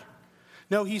back.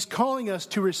 No, he's calling us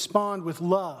to respond with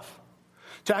love,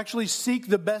 to actually seek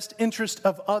the best interest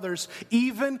of others,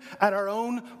 even at our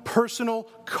own personal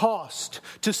cost,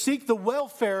 to seek the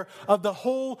welfare of the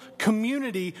whole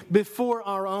community before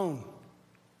our own.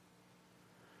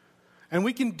 And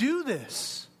we can do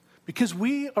this because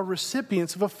we are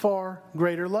recipients of a far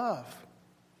greater love.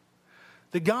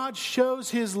 That God shows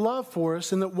his love for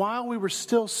us, and that while we were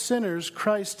still sinners,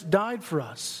 Christ died for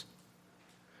us.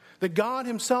 That God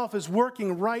himself is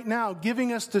working right now,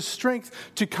 giving us the strength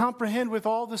to comprehend with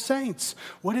all the saints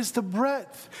what is the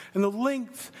breadth and the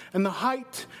length and the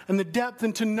height and the depth,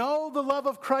 and to know the love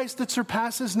of Christ that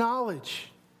surpasses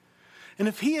knowledge. And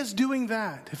if he is doing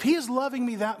that, if he is loving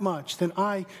me that much, then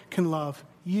I can love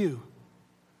you.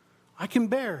 I can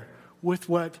bear with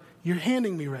what you're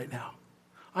handing me right now.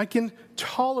 I can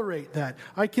tolerate that.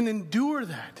 I can endure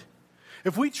that.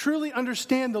 If we truly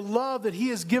understand the love that he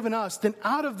has given us, then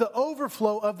out of the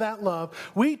overflow of that love,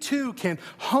 we too can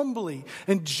humbly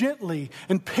and gently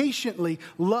and patiently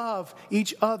love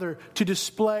each other to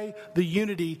display the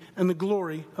unity and the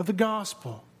glory of the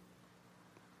gospel.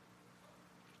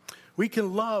 We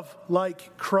can love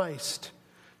like Christ,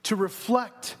 to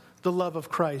reflect the love of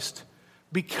Christ,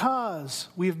 because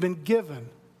we have been given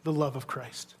the love of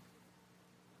Christ.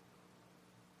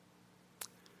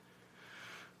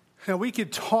 Now, we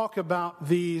could talk about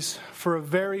these for a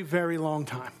very, very long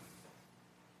time.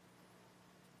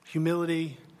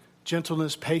 Humility,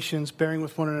 gentleness, patience, bearing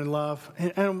with one another in love.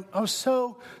 And I was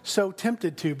so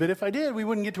tempted to, but if I did, we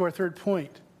wouldn't get to our third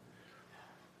point.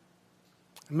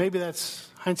 Maybe that's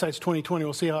hindsight's 20/20.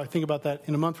 We'll see how I think about that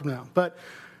in a month from now. But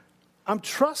I'm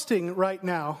trusting right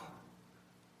now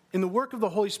in the work of the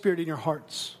Holy Spirit in your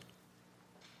hearts.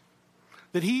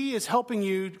 That he is helping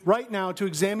you right now to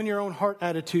examine your own heart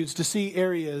attitudes, to see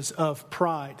areas of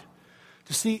pride,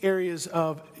 to see areas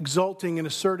of exalting and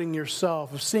asserting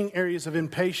yourself, of seeing areas of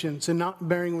impatience and not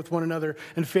bearing with one another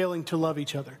and failing to love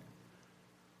each other.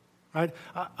 Right?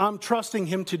 I'm trusting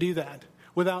him to do that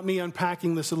without me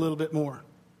unpacking this a little bit more.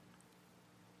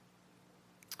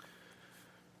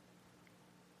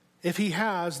 If he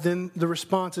has, then the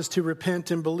response is to repent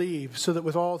and believe, so that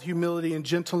with all humility and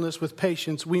gentleness, with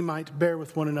patience, we might bear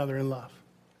with one another in love.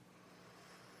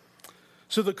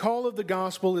 So the call of the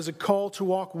gospel is a call to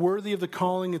walk worthy of the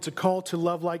calling. It's a call to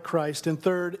love like Christ. And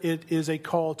third, it is a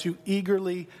call to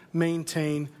eagerly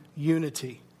maintain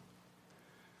unity.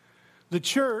 The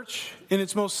church, in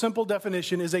its most simple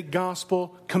definition, is a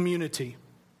gospel community.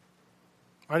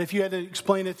 All right, if you had to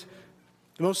explain it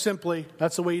most simply,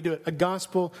 that's the way you do it, a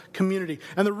gospel community.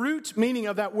 And the root meaning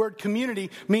of that word community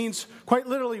means quite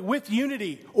literally with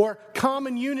unity or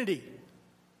common unity.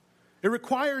 It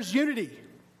requires unity.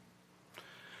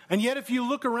 And yet if you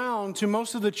look around to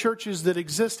most of the churches that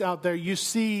exist out there, you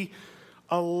see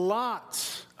a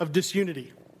lot of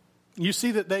disunity. You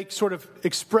see that they sort of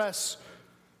express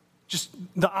just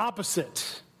the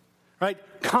opposite. Right?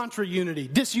 Contra unity,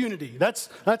 disunity. That's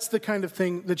the kind of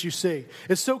thing that you see.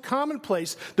 It's so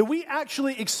commonplace that we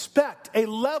actually expect a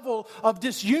level of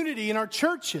disunity in our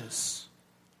churches.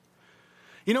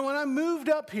 You know, when I moved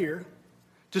up here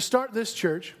to start this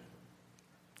church,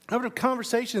 I would have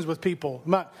conversations with people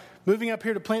about moving up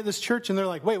here to plant this church, and they're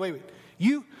like, wait.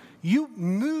 You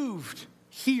moved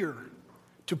here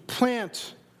to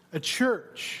plant a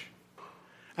church.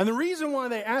 And the reason why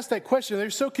they ask that question, they're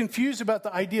so confused about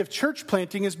the idea of church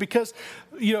planting, is because,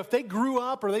 if they grew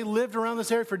up or they lived around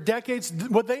this area for decades,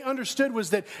 what they understood was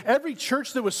that every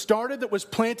church that was started, that was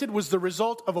planted, was the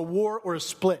result of a war or a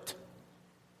split.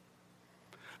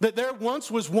 That there once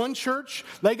was one church,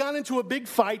 they got into a big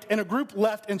fight, and a group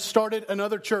left and started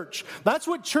another church. That's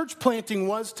what church planting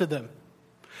was to them.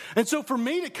 And so for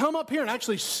me to come up here and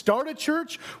actually start a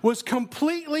church was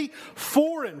completely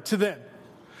foreign to them.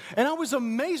 And I was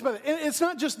amazed by that. And it's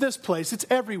not just this place, it's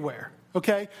everywhere.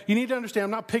 Okay? You need to understand,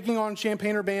 I'm not picking on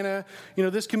Champaign-Urbana,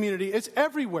 this community. It's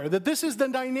everywhere. That this is the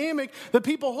dynamic that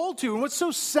people hold to. And what's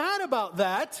so sad about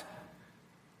that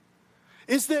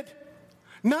is that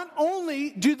not only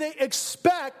do they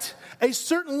expect a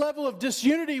certain level of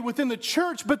disunity within the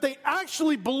church, but they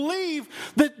actually believe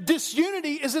that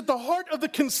disunity is at the heart of the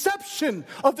conception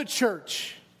of the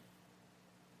church.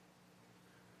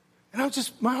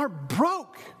 And my heart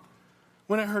broke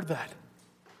when I heard that.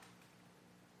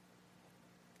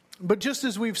 But just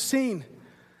as we've seen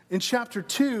in chapter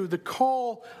 2, the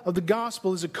call of the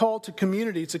gospel is a call to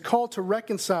community. It's a call to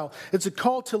reconcile. It's a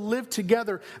call to live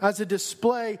together as a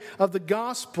display of the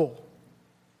gospel.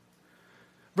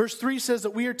 Verse 3 says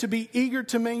that we are to be eager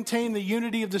to maintain the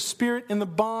unity of the Spirit in the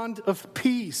bond of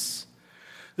peace.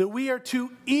 That we are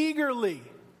to eagerly,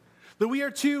 that we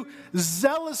are to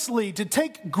zealously, to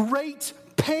take great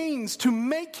pains to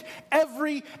make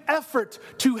every effort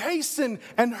to hasten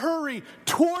and hurry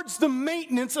towards the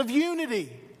maintenance of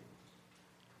unity.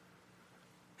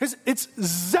 It's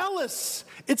zealous,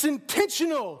 it's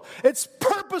intentional, it's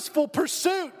purposeful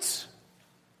pursuit.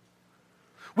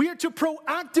 We are to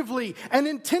proactively and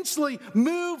intentionally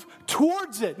move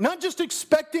towards it, not just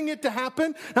expecting it to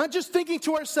happen, not just thinking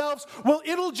to ourselves, well,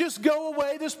 it'll just go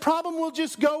away, this problem will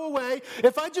just go away.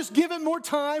 If I just give it more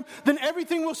time, then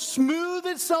everything will smooth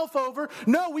itself over.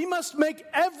 No, we must make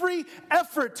every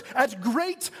effort at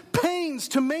great pains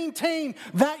to maintain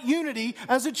that unity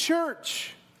as a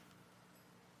church.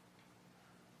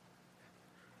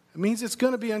 It means it's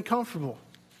going to be uncomfortable.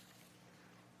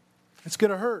 It's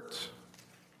going to hurt.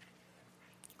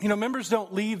 Members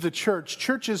don't leave the church.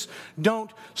 Churches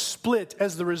don't split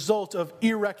as the result of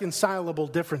irreconcilable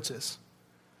differences.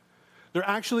 They're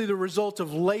actually the result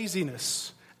of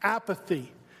laziness,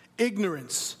 apathy,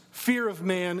 ignorance, fear of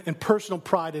man, and personal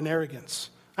pride and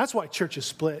arrogance. That's why churches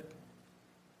split.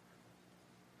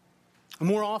 And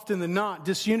more often than not,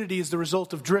 disunity is the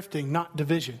result of drifting, not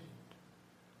division.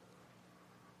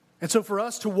 And so for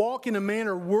us to walk in a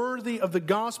manner worthy of the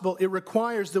gospel, it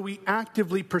requires that we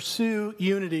actively pursue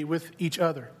unity with each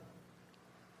other.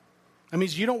 That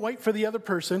means you don't wait for the other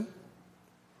person,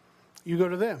 you go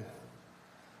to them.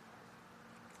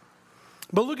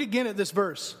 But look again at this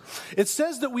verse. It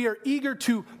says that we are eager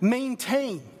to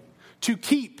maintain, to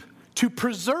keep, to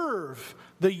preserve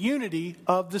the unity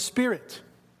of the Spirit.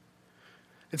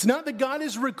 It's not that God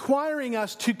is requiring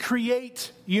us to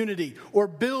create unity or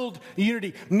build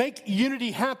unity, make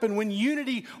unity happen when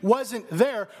unity wasn't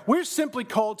there. We're simply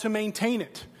called to maintain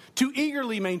it, to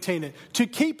eagerly maintain it, to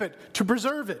keep it, to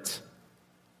preserve it.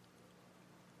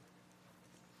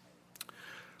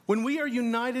 When we are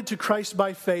united to Christ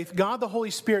by faith, God the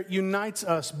Holy Spirit unites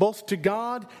us both to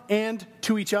God and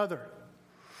to each other.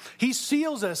 He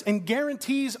seals us and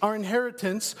guarantees our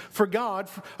inheritance for God,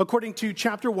 according to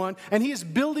chapter 1. And He is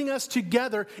building us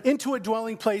together into a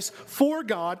dwelling place for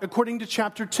God, according to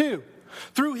chapter 2.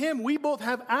 Through Him, we both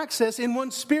have access in one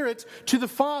Spirit to the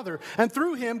Father. And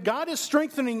through Him, God is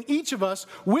strengthening each of us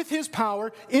with His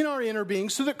power in our inner being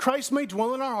so that Christ may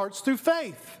dwell in our hearts through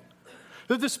faith.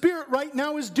 That the Spirit right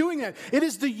now is doing that. It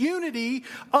is the unity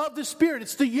of the Spirit.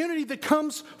 It's the unity that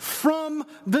comes from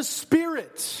the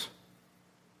Spirit.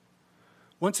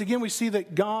 Once again, we see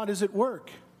that God is at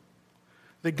work,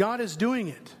 that God is doing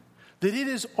it, that it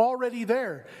is already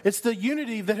there. It's the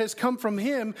unity that has come from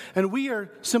Him, and we are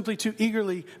simply to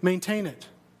eagerly maintain it.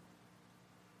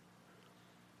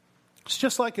 It's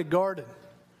just like a garden.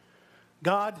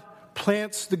 God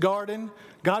plants the garden.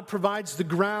 God provides the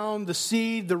ground, the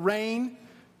seed, the rain.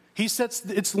 He sets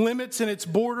its limits and its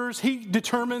borders. He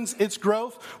determines its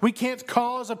growth. We can't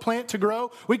cause a plant to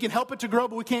grow. We can help it to grow,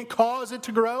 but we can't cause it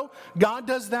to grow. God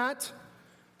does that.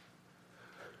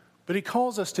 But He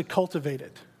calls us to cultivate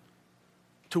it,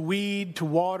 to weed, to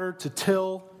water, to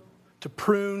till, to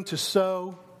prune, to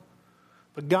sow.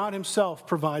 But God Himself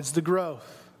provides the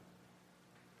growth.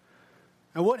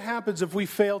 And what happens if we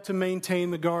fail to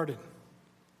maintain the garden?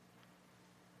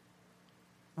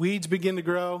 Weeds begin to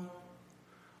grow.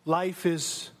 Life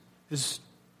is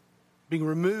being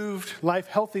removed. Life,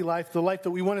 healthy life, the life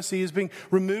that we want to see is being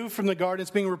removed from the garden.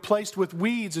 It's being replaced with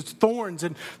weeds, it's thorns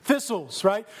and thistles,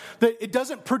 right? That it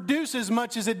doesn't produce as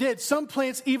much as it did. Some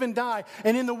plants even die.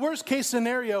 And in the worst case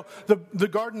scenario, the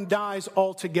garden dies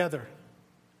altogether.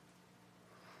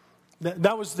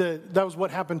 That was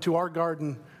what happened to our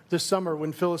garden this summer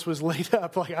when Phyllis was laid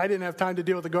up. Like, I didn't have time to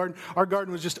deal with the garden. Our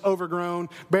garden was just overgrown,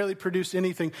 barely produced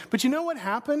anything. But you know what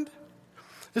happened?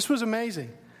 This was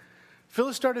amazing.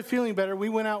 Phyllis started feeling better. We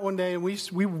went out one day and we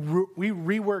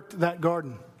reworked that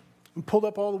garden. We pulled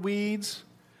up all the weeds.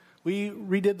 We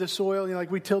redid the soil,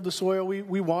 like we tilled the soil,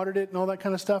 we watered it and all that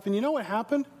kind of stuff. And you know what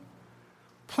happened?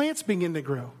 Plants begin to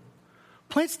grow.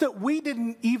 Plants that we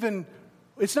didn't even,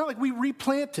 it's not like we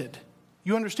replanted.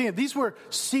 You understand? These were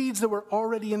seeds that were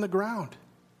already in the ground.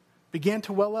 Began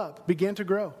to well up, began to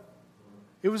grow.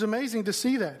 It was amazing to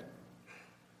see that.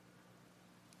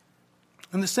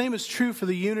 And the same is true for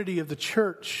the unity of the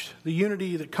church, the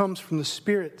unity that comes from the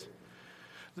Spirit.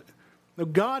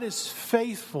 God is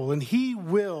faithful and He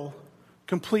will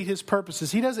complete His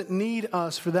purposes. He doesn't need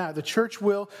us for that. The church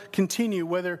will continue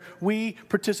whether we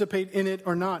participate in it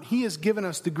or not. He has given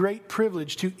us the great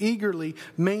privilege to eagerly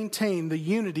maintain the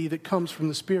unity that comes from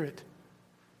the Spirit.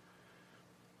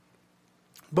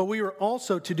 But we are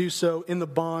also to do so in the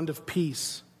bond of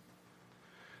peace.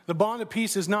 The bond of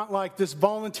peace is not like this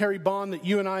voluntary bond that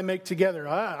you and I make together.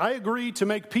 I agree to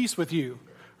make peace with you.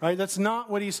 Right? That's not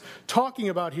what he's talking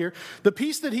about here. The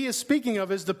peace that he is speaking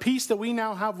of is the peace that we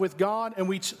now have with God and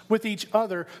with each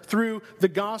other through the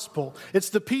gospel.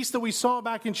 It's the peace that we saw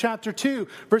back in chapter 2,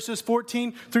 verses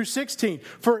 14 through 16.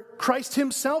 For Christ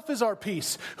himself is our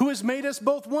peace, who has made us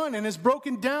both one and has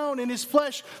broken down in his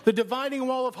flesh the dividing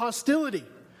wall of hostility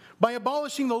by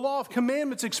abolishing the law of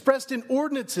commandments expressed in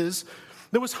ordinances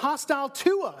that was hostile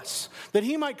to us, that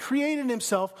he might create in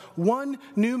himself one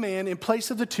new man in place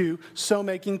of the two, so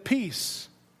making peace,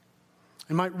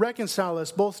 and might reconcile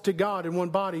us both to God in one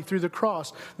body through the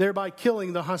cross, thereby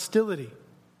killing the hostility.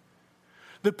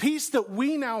 The peace that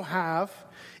we now have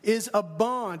is a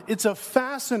bond. It's a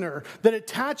fastener that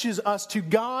attaches us to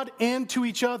God and to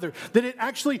each other, that it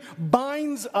actually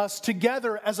binds us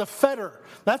together as a fetter.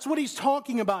 That's what he's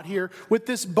talking about here with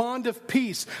this bond of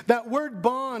peace. That word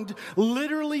bond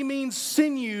literally means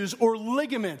sinews or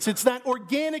ligaments. It's that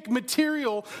organic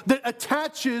material that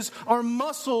attaches our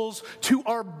muscles to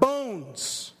our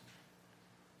bones.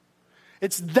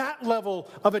 It's that level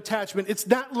of attachment. It's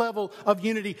that level of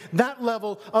unity, that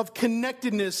level of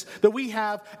connectedness that we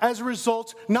have as a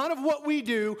result, not of what we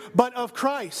do, but of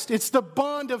Christ. It's the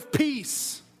bond of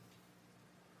peace.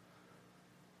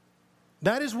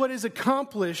 That is what is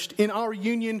accomplished in our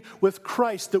union with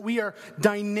Christ, that we are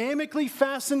dynamically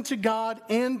fastened to God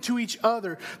and to each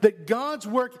other, that God's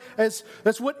work,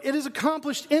 that's what it is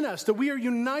accomplished in us, that we are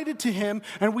united to Him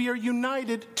and we are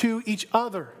united to each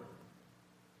other.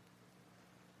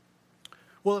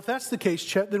 Well, if that's the case,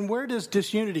 Chet, then where does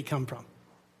disunity come from?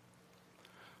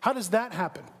 How does that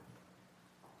happen?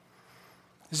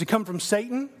 Does it come from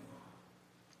Satan?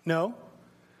 No.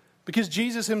 Because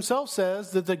Jesus himself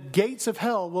says that the gates of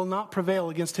hell will not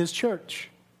prevail against his church.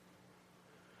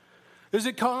 Does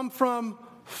it come from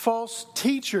false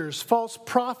teachers, false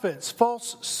prophets,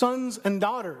 false sons and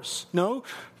daughters? No.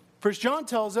 1 John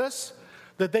tells us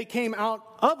that they came out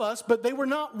of us, but they were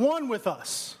not one with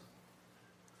us.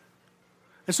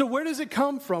 And so where does it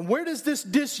come from? Where does this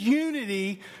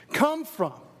disunity come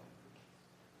from?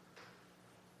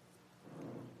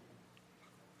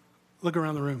 Look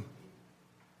around the room.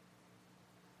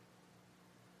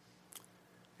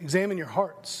 Examine your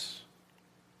hearts.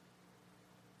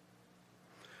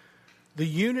 The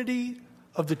unity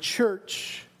of the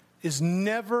church is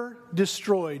never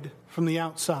destroyed from the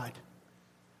outside,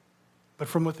 but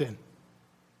from within.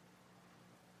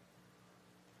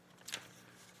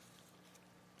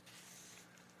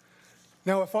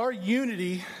 Now, if our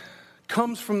unity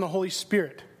comes from the Holy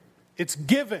Spirit, it's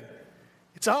given,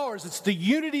 it's ours, it's the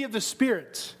unity of the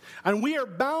Spirit, and we are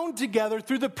bound together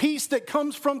through the peace that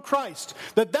comes from Christ,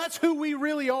 that's who we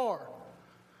really are,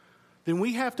 then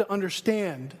we have to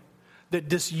understand that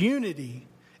disunity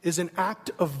is an act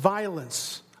of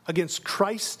violence against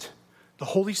Christ, the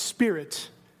Holy Spirit,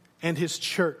 and His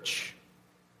church.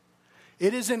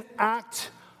 It is an act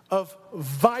of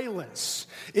violence.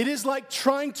 It is like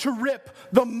trying to rip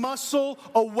the muscle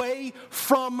away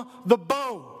from the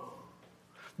bone.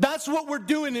 That's what we're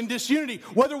doing in disunity.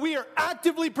 Whether we are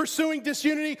actively pursuing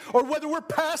disunity or whether we're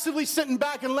passively sitting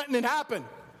back and letting it happen.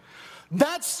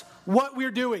 That's what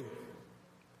we're doing.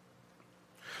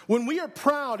 When we are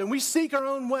proud and we seek our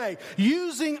own way,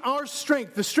 using our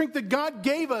strength, the strength that God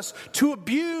gave us to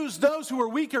abuse those who are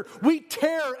weaker, we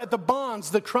tear at the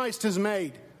bonds that Christ has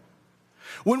made.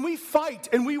 When we fight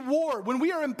and we war, when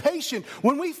we are impatient,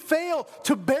 when we fail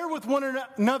to bear with one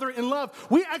another in love,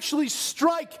 we actually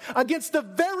strike against the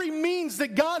very means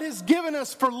that God has given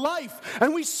us for life.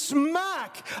 And we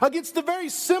smack against the very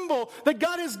symbol that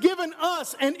God has given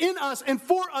us and in us and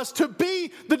for us to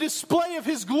be the display of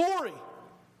His glory.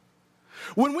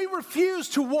 When we refuse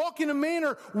to walk in a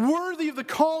manner worthy of the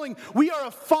calling, we are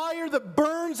a fire that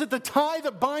burns at the tie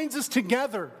that binds us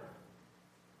together.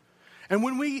 And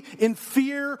when we, in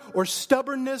fear or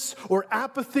stubbornness or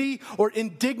apathy or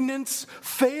indignance,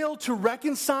 fail to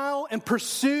reconcile and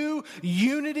pursue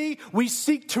unity, we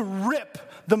seek to rip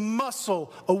the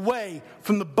muscle away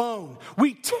from the bone.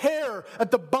 We tear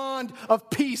at the bond of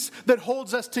peace that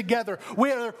holds us together.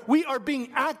 Whether we are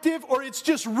being active or it's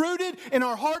just rooted in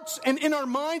our hearts and in our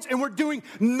minds and we're doing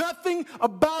nothing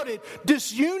about it.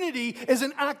 Disunity is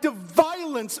an act of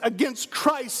violence against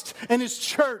Christ and His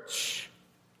church.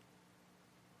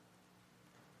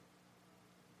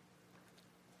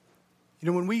 You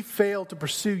know, when we fail to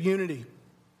pursue unity,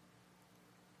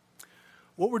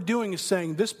 what we're doing is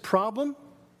saying this problem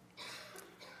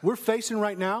we're facing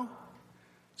right now,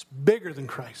 it's bigger than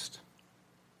Christ.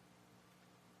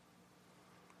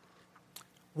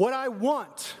 What I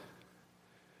want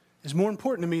is more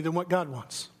important to me than what God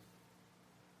wants.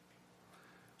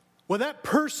 What that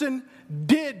person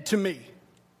did to me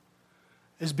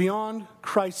is beyond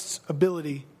Christ's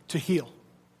ability to heal.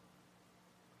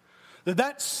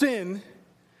 That sin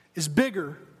is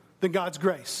bigger than God's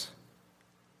grace.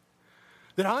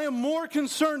 That I am more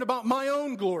concerned about my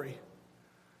own glory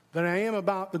than I am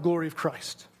about the glory of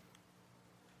Christ.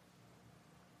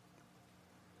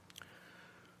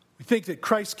 We think that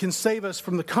Christ can save us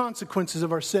from the consequences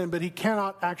of our sin, but He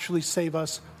cannot actually save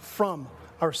us from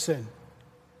our sin.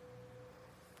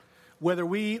 Whether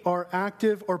we are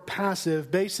active or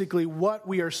passive, basically what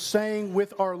we are saying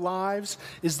with our lives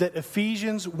is that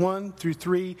Ephesians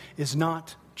 1-3 is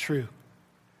not true.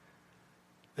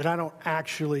 That I don't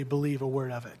actually believe a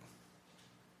word of it.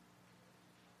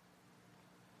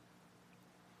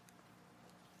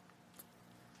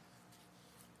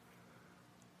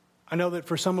 I know that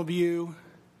for some of you,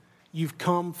 you've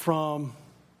come from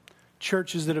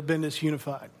churches that have been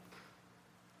disunified.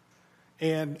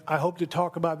 And I hope to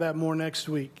talk about that more next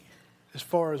week as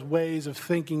far as ways of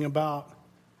thinking about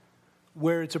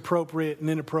where it's appropriate and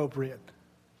inappropriate.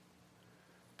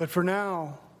 But for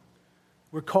now,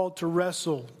 we're called to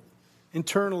wrestle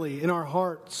internally in our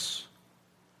hearts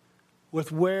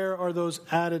with where are those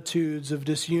attitudes of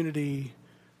disunity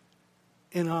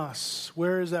in us?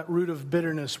 Where is that root of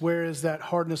bitterness? Where is that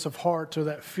hardness of heart or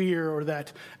that fear or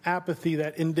that apathy,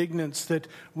 that indignance that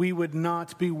we would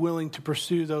not be willing to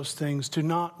pursue those things, to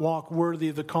not walk worthy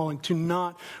of the calling, to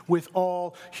not with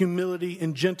all humility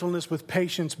and gentleness, with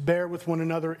patience, bear with one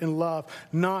another in love,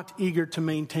 not eager to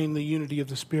maintain the unity of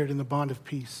the Spirit in the bond of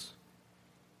peace.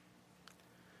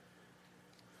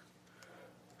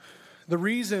 The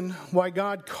reason why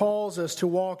God calls us to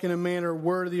walk in a manner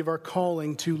worthy of our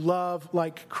calling, to love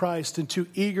like Christ, and to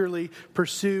eagerly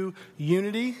pursue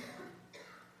unity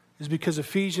is because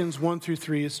Ephesians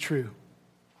 1-3 is true.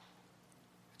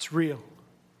 It's real.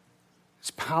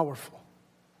 It's powerful.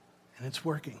 And it's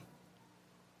working.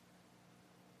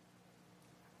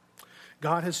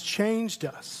 God has changed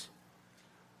us.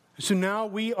 So now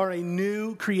we are a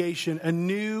new creation, a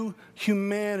new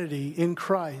humanity in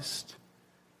Christ.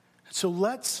 So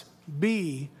let's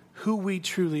be who we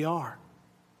truly are.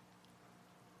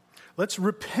 Let's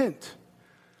repent.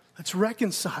 Let's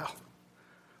reconcile.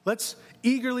 Let's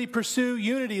eagerly pursue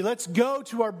unity. Let's go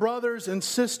to our brothers and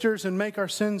sisters and make our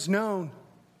sins known.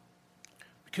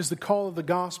 Because the call of the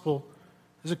gospel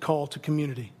is a call to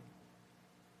community.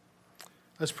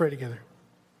 Let's pray together.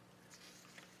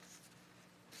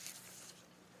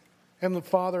 Heavenly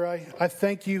Father, I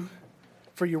thank you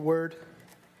for your word.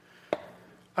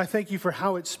 I thank you for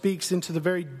how it speaks into the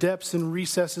very depths and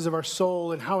recesses of our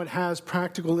soul and how it has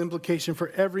practical implication for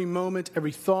every moment,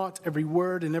 every thought, every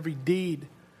word, and every deed.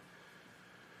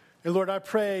 And Lord, I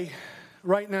pray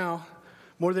right now,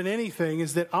 more than anything,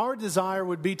 is that our desire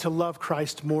would be to love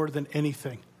Christ more than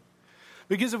anything.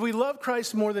 Because if we love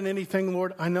Christ more than anything,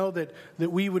 Lord, I know that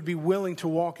we would be willing to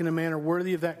walk in a manner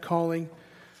worthy of that calling,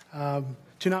 to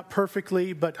not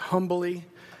perfectly, but humbly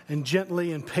and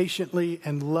gently and patiently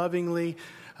and lovingly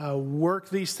work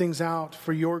these things out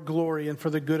for your glory and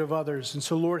for the good of others. And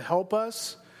so, Lord, help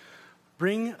us.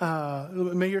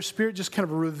 May your Spirit just kind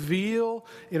of reveal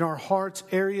in our hearts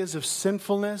areas of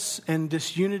sinfulness and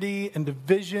disunity and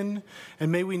division.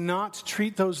 And may we not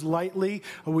treat those lightly.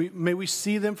 May we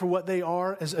see them for what they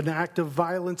are, as an act of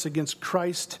violence against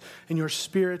Christ and your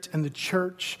Spirit and the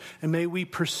church. And may we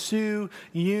pursue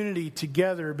unity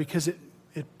together because it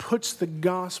puts the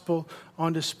gospel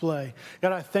on display.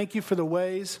 God, I thank you for the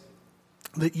ways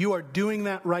that you are doing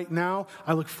that right now.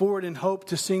 I look forward in hope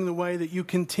to seeing the way that you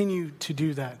continue to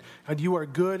do that. God, you are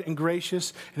good and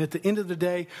gracious. And at the end of the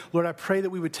day, Lord, I pray that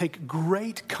we would take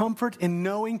great comfort in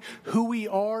knowing who we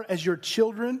are as your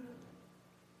children.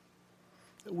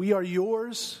 That we are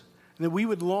yours. and that we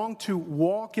would long to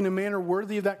walk in a manner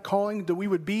worthy of that calling, that we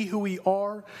would be who we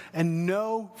are and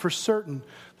know for certain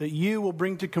that you will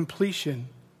bring to completion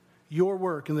your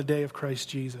work in the day of Christ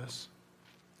Jesus.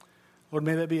 Lord,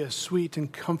 may that be a sweet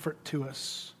and comfort to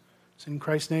us. It's in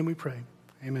Christ's name we pray.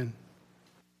 Amen.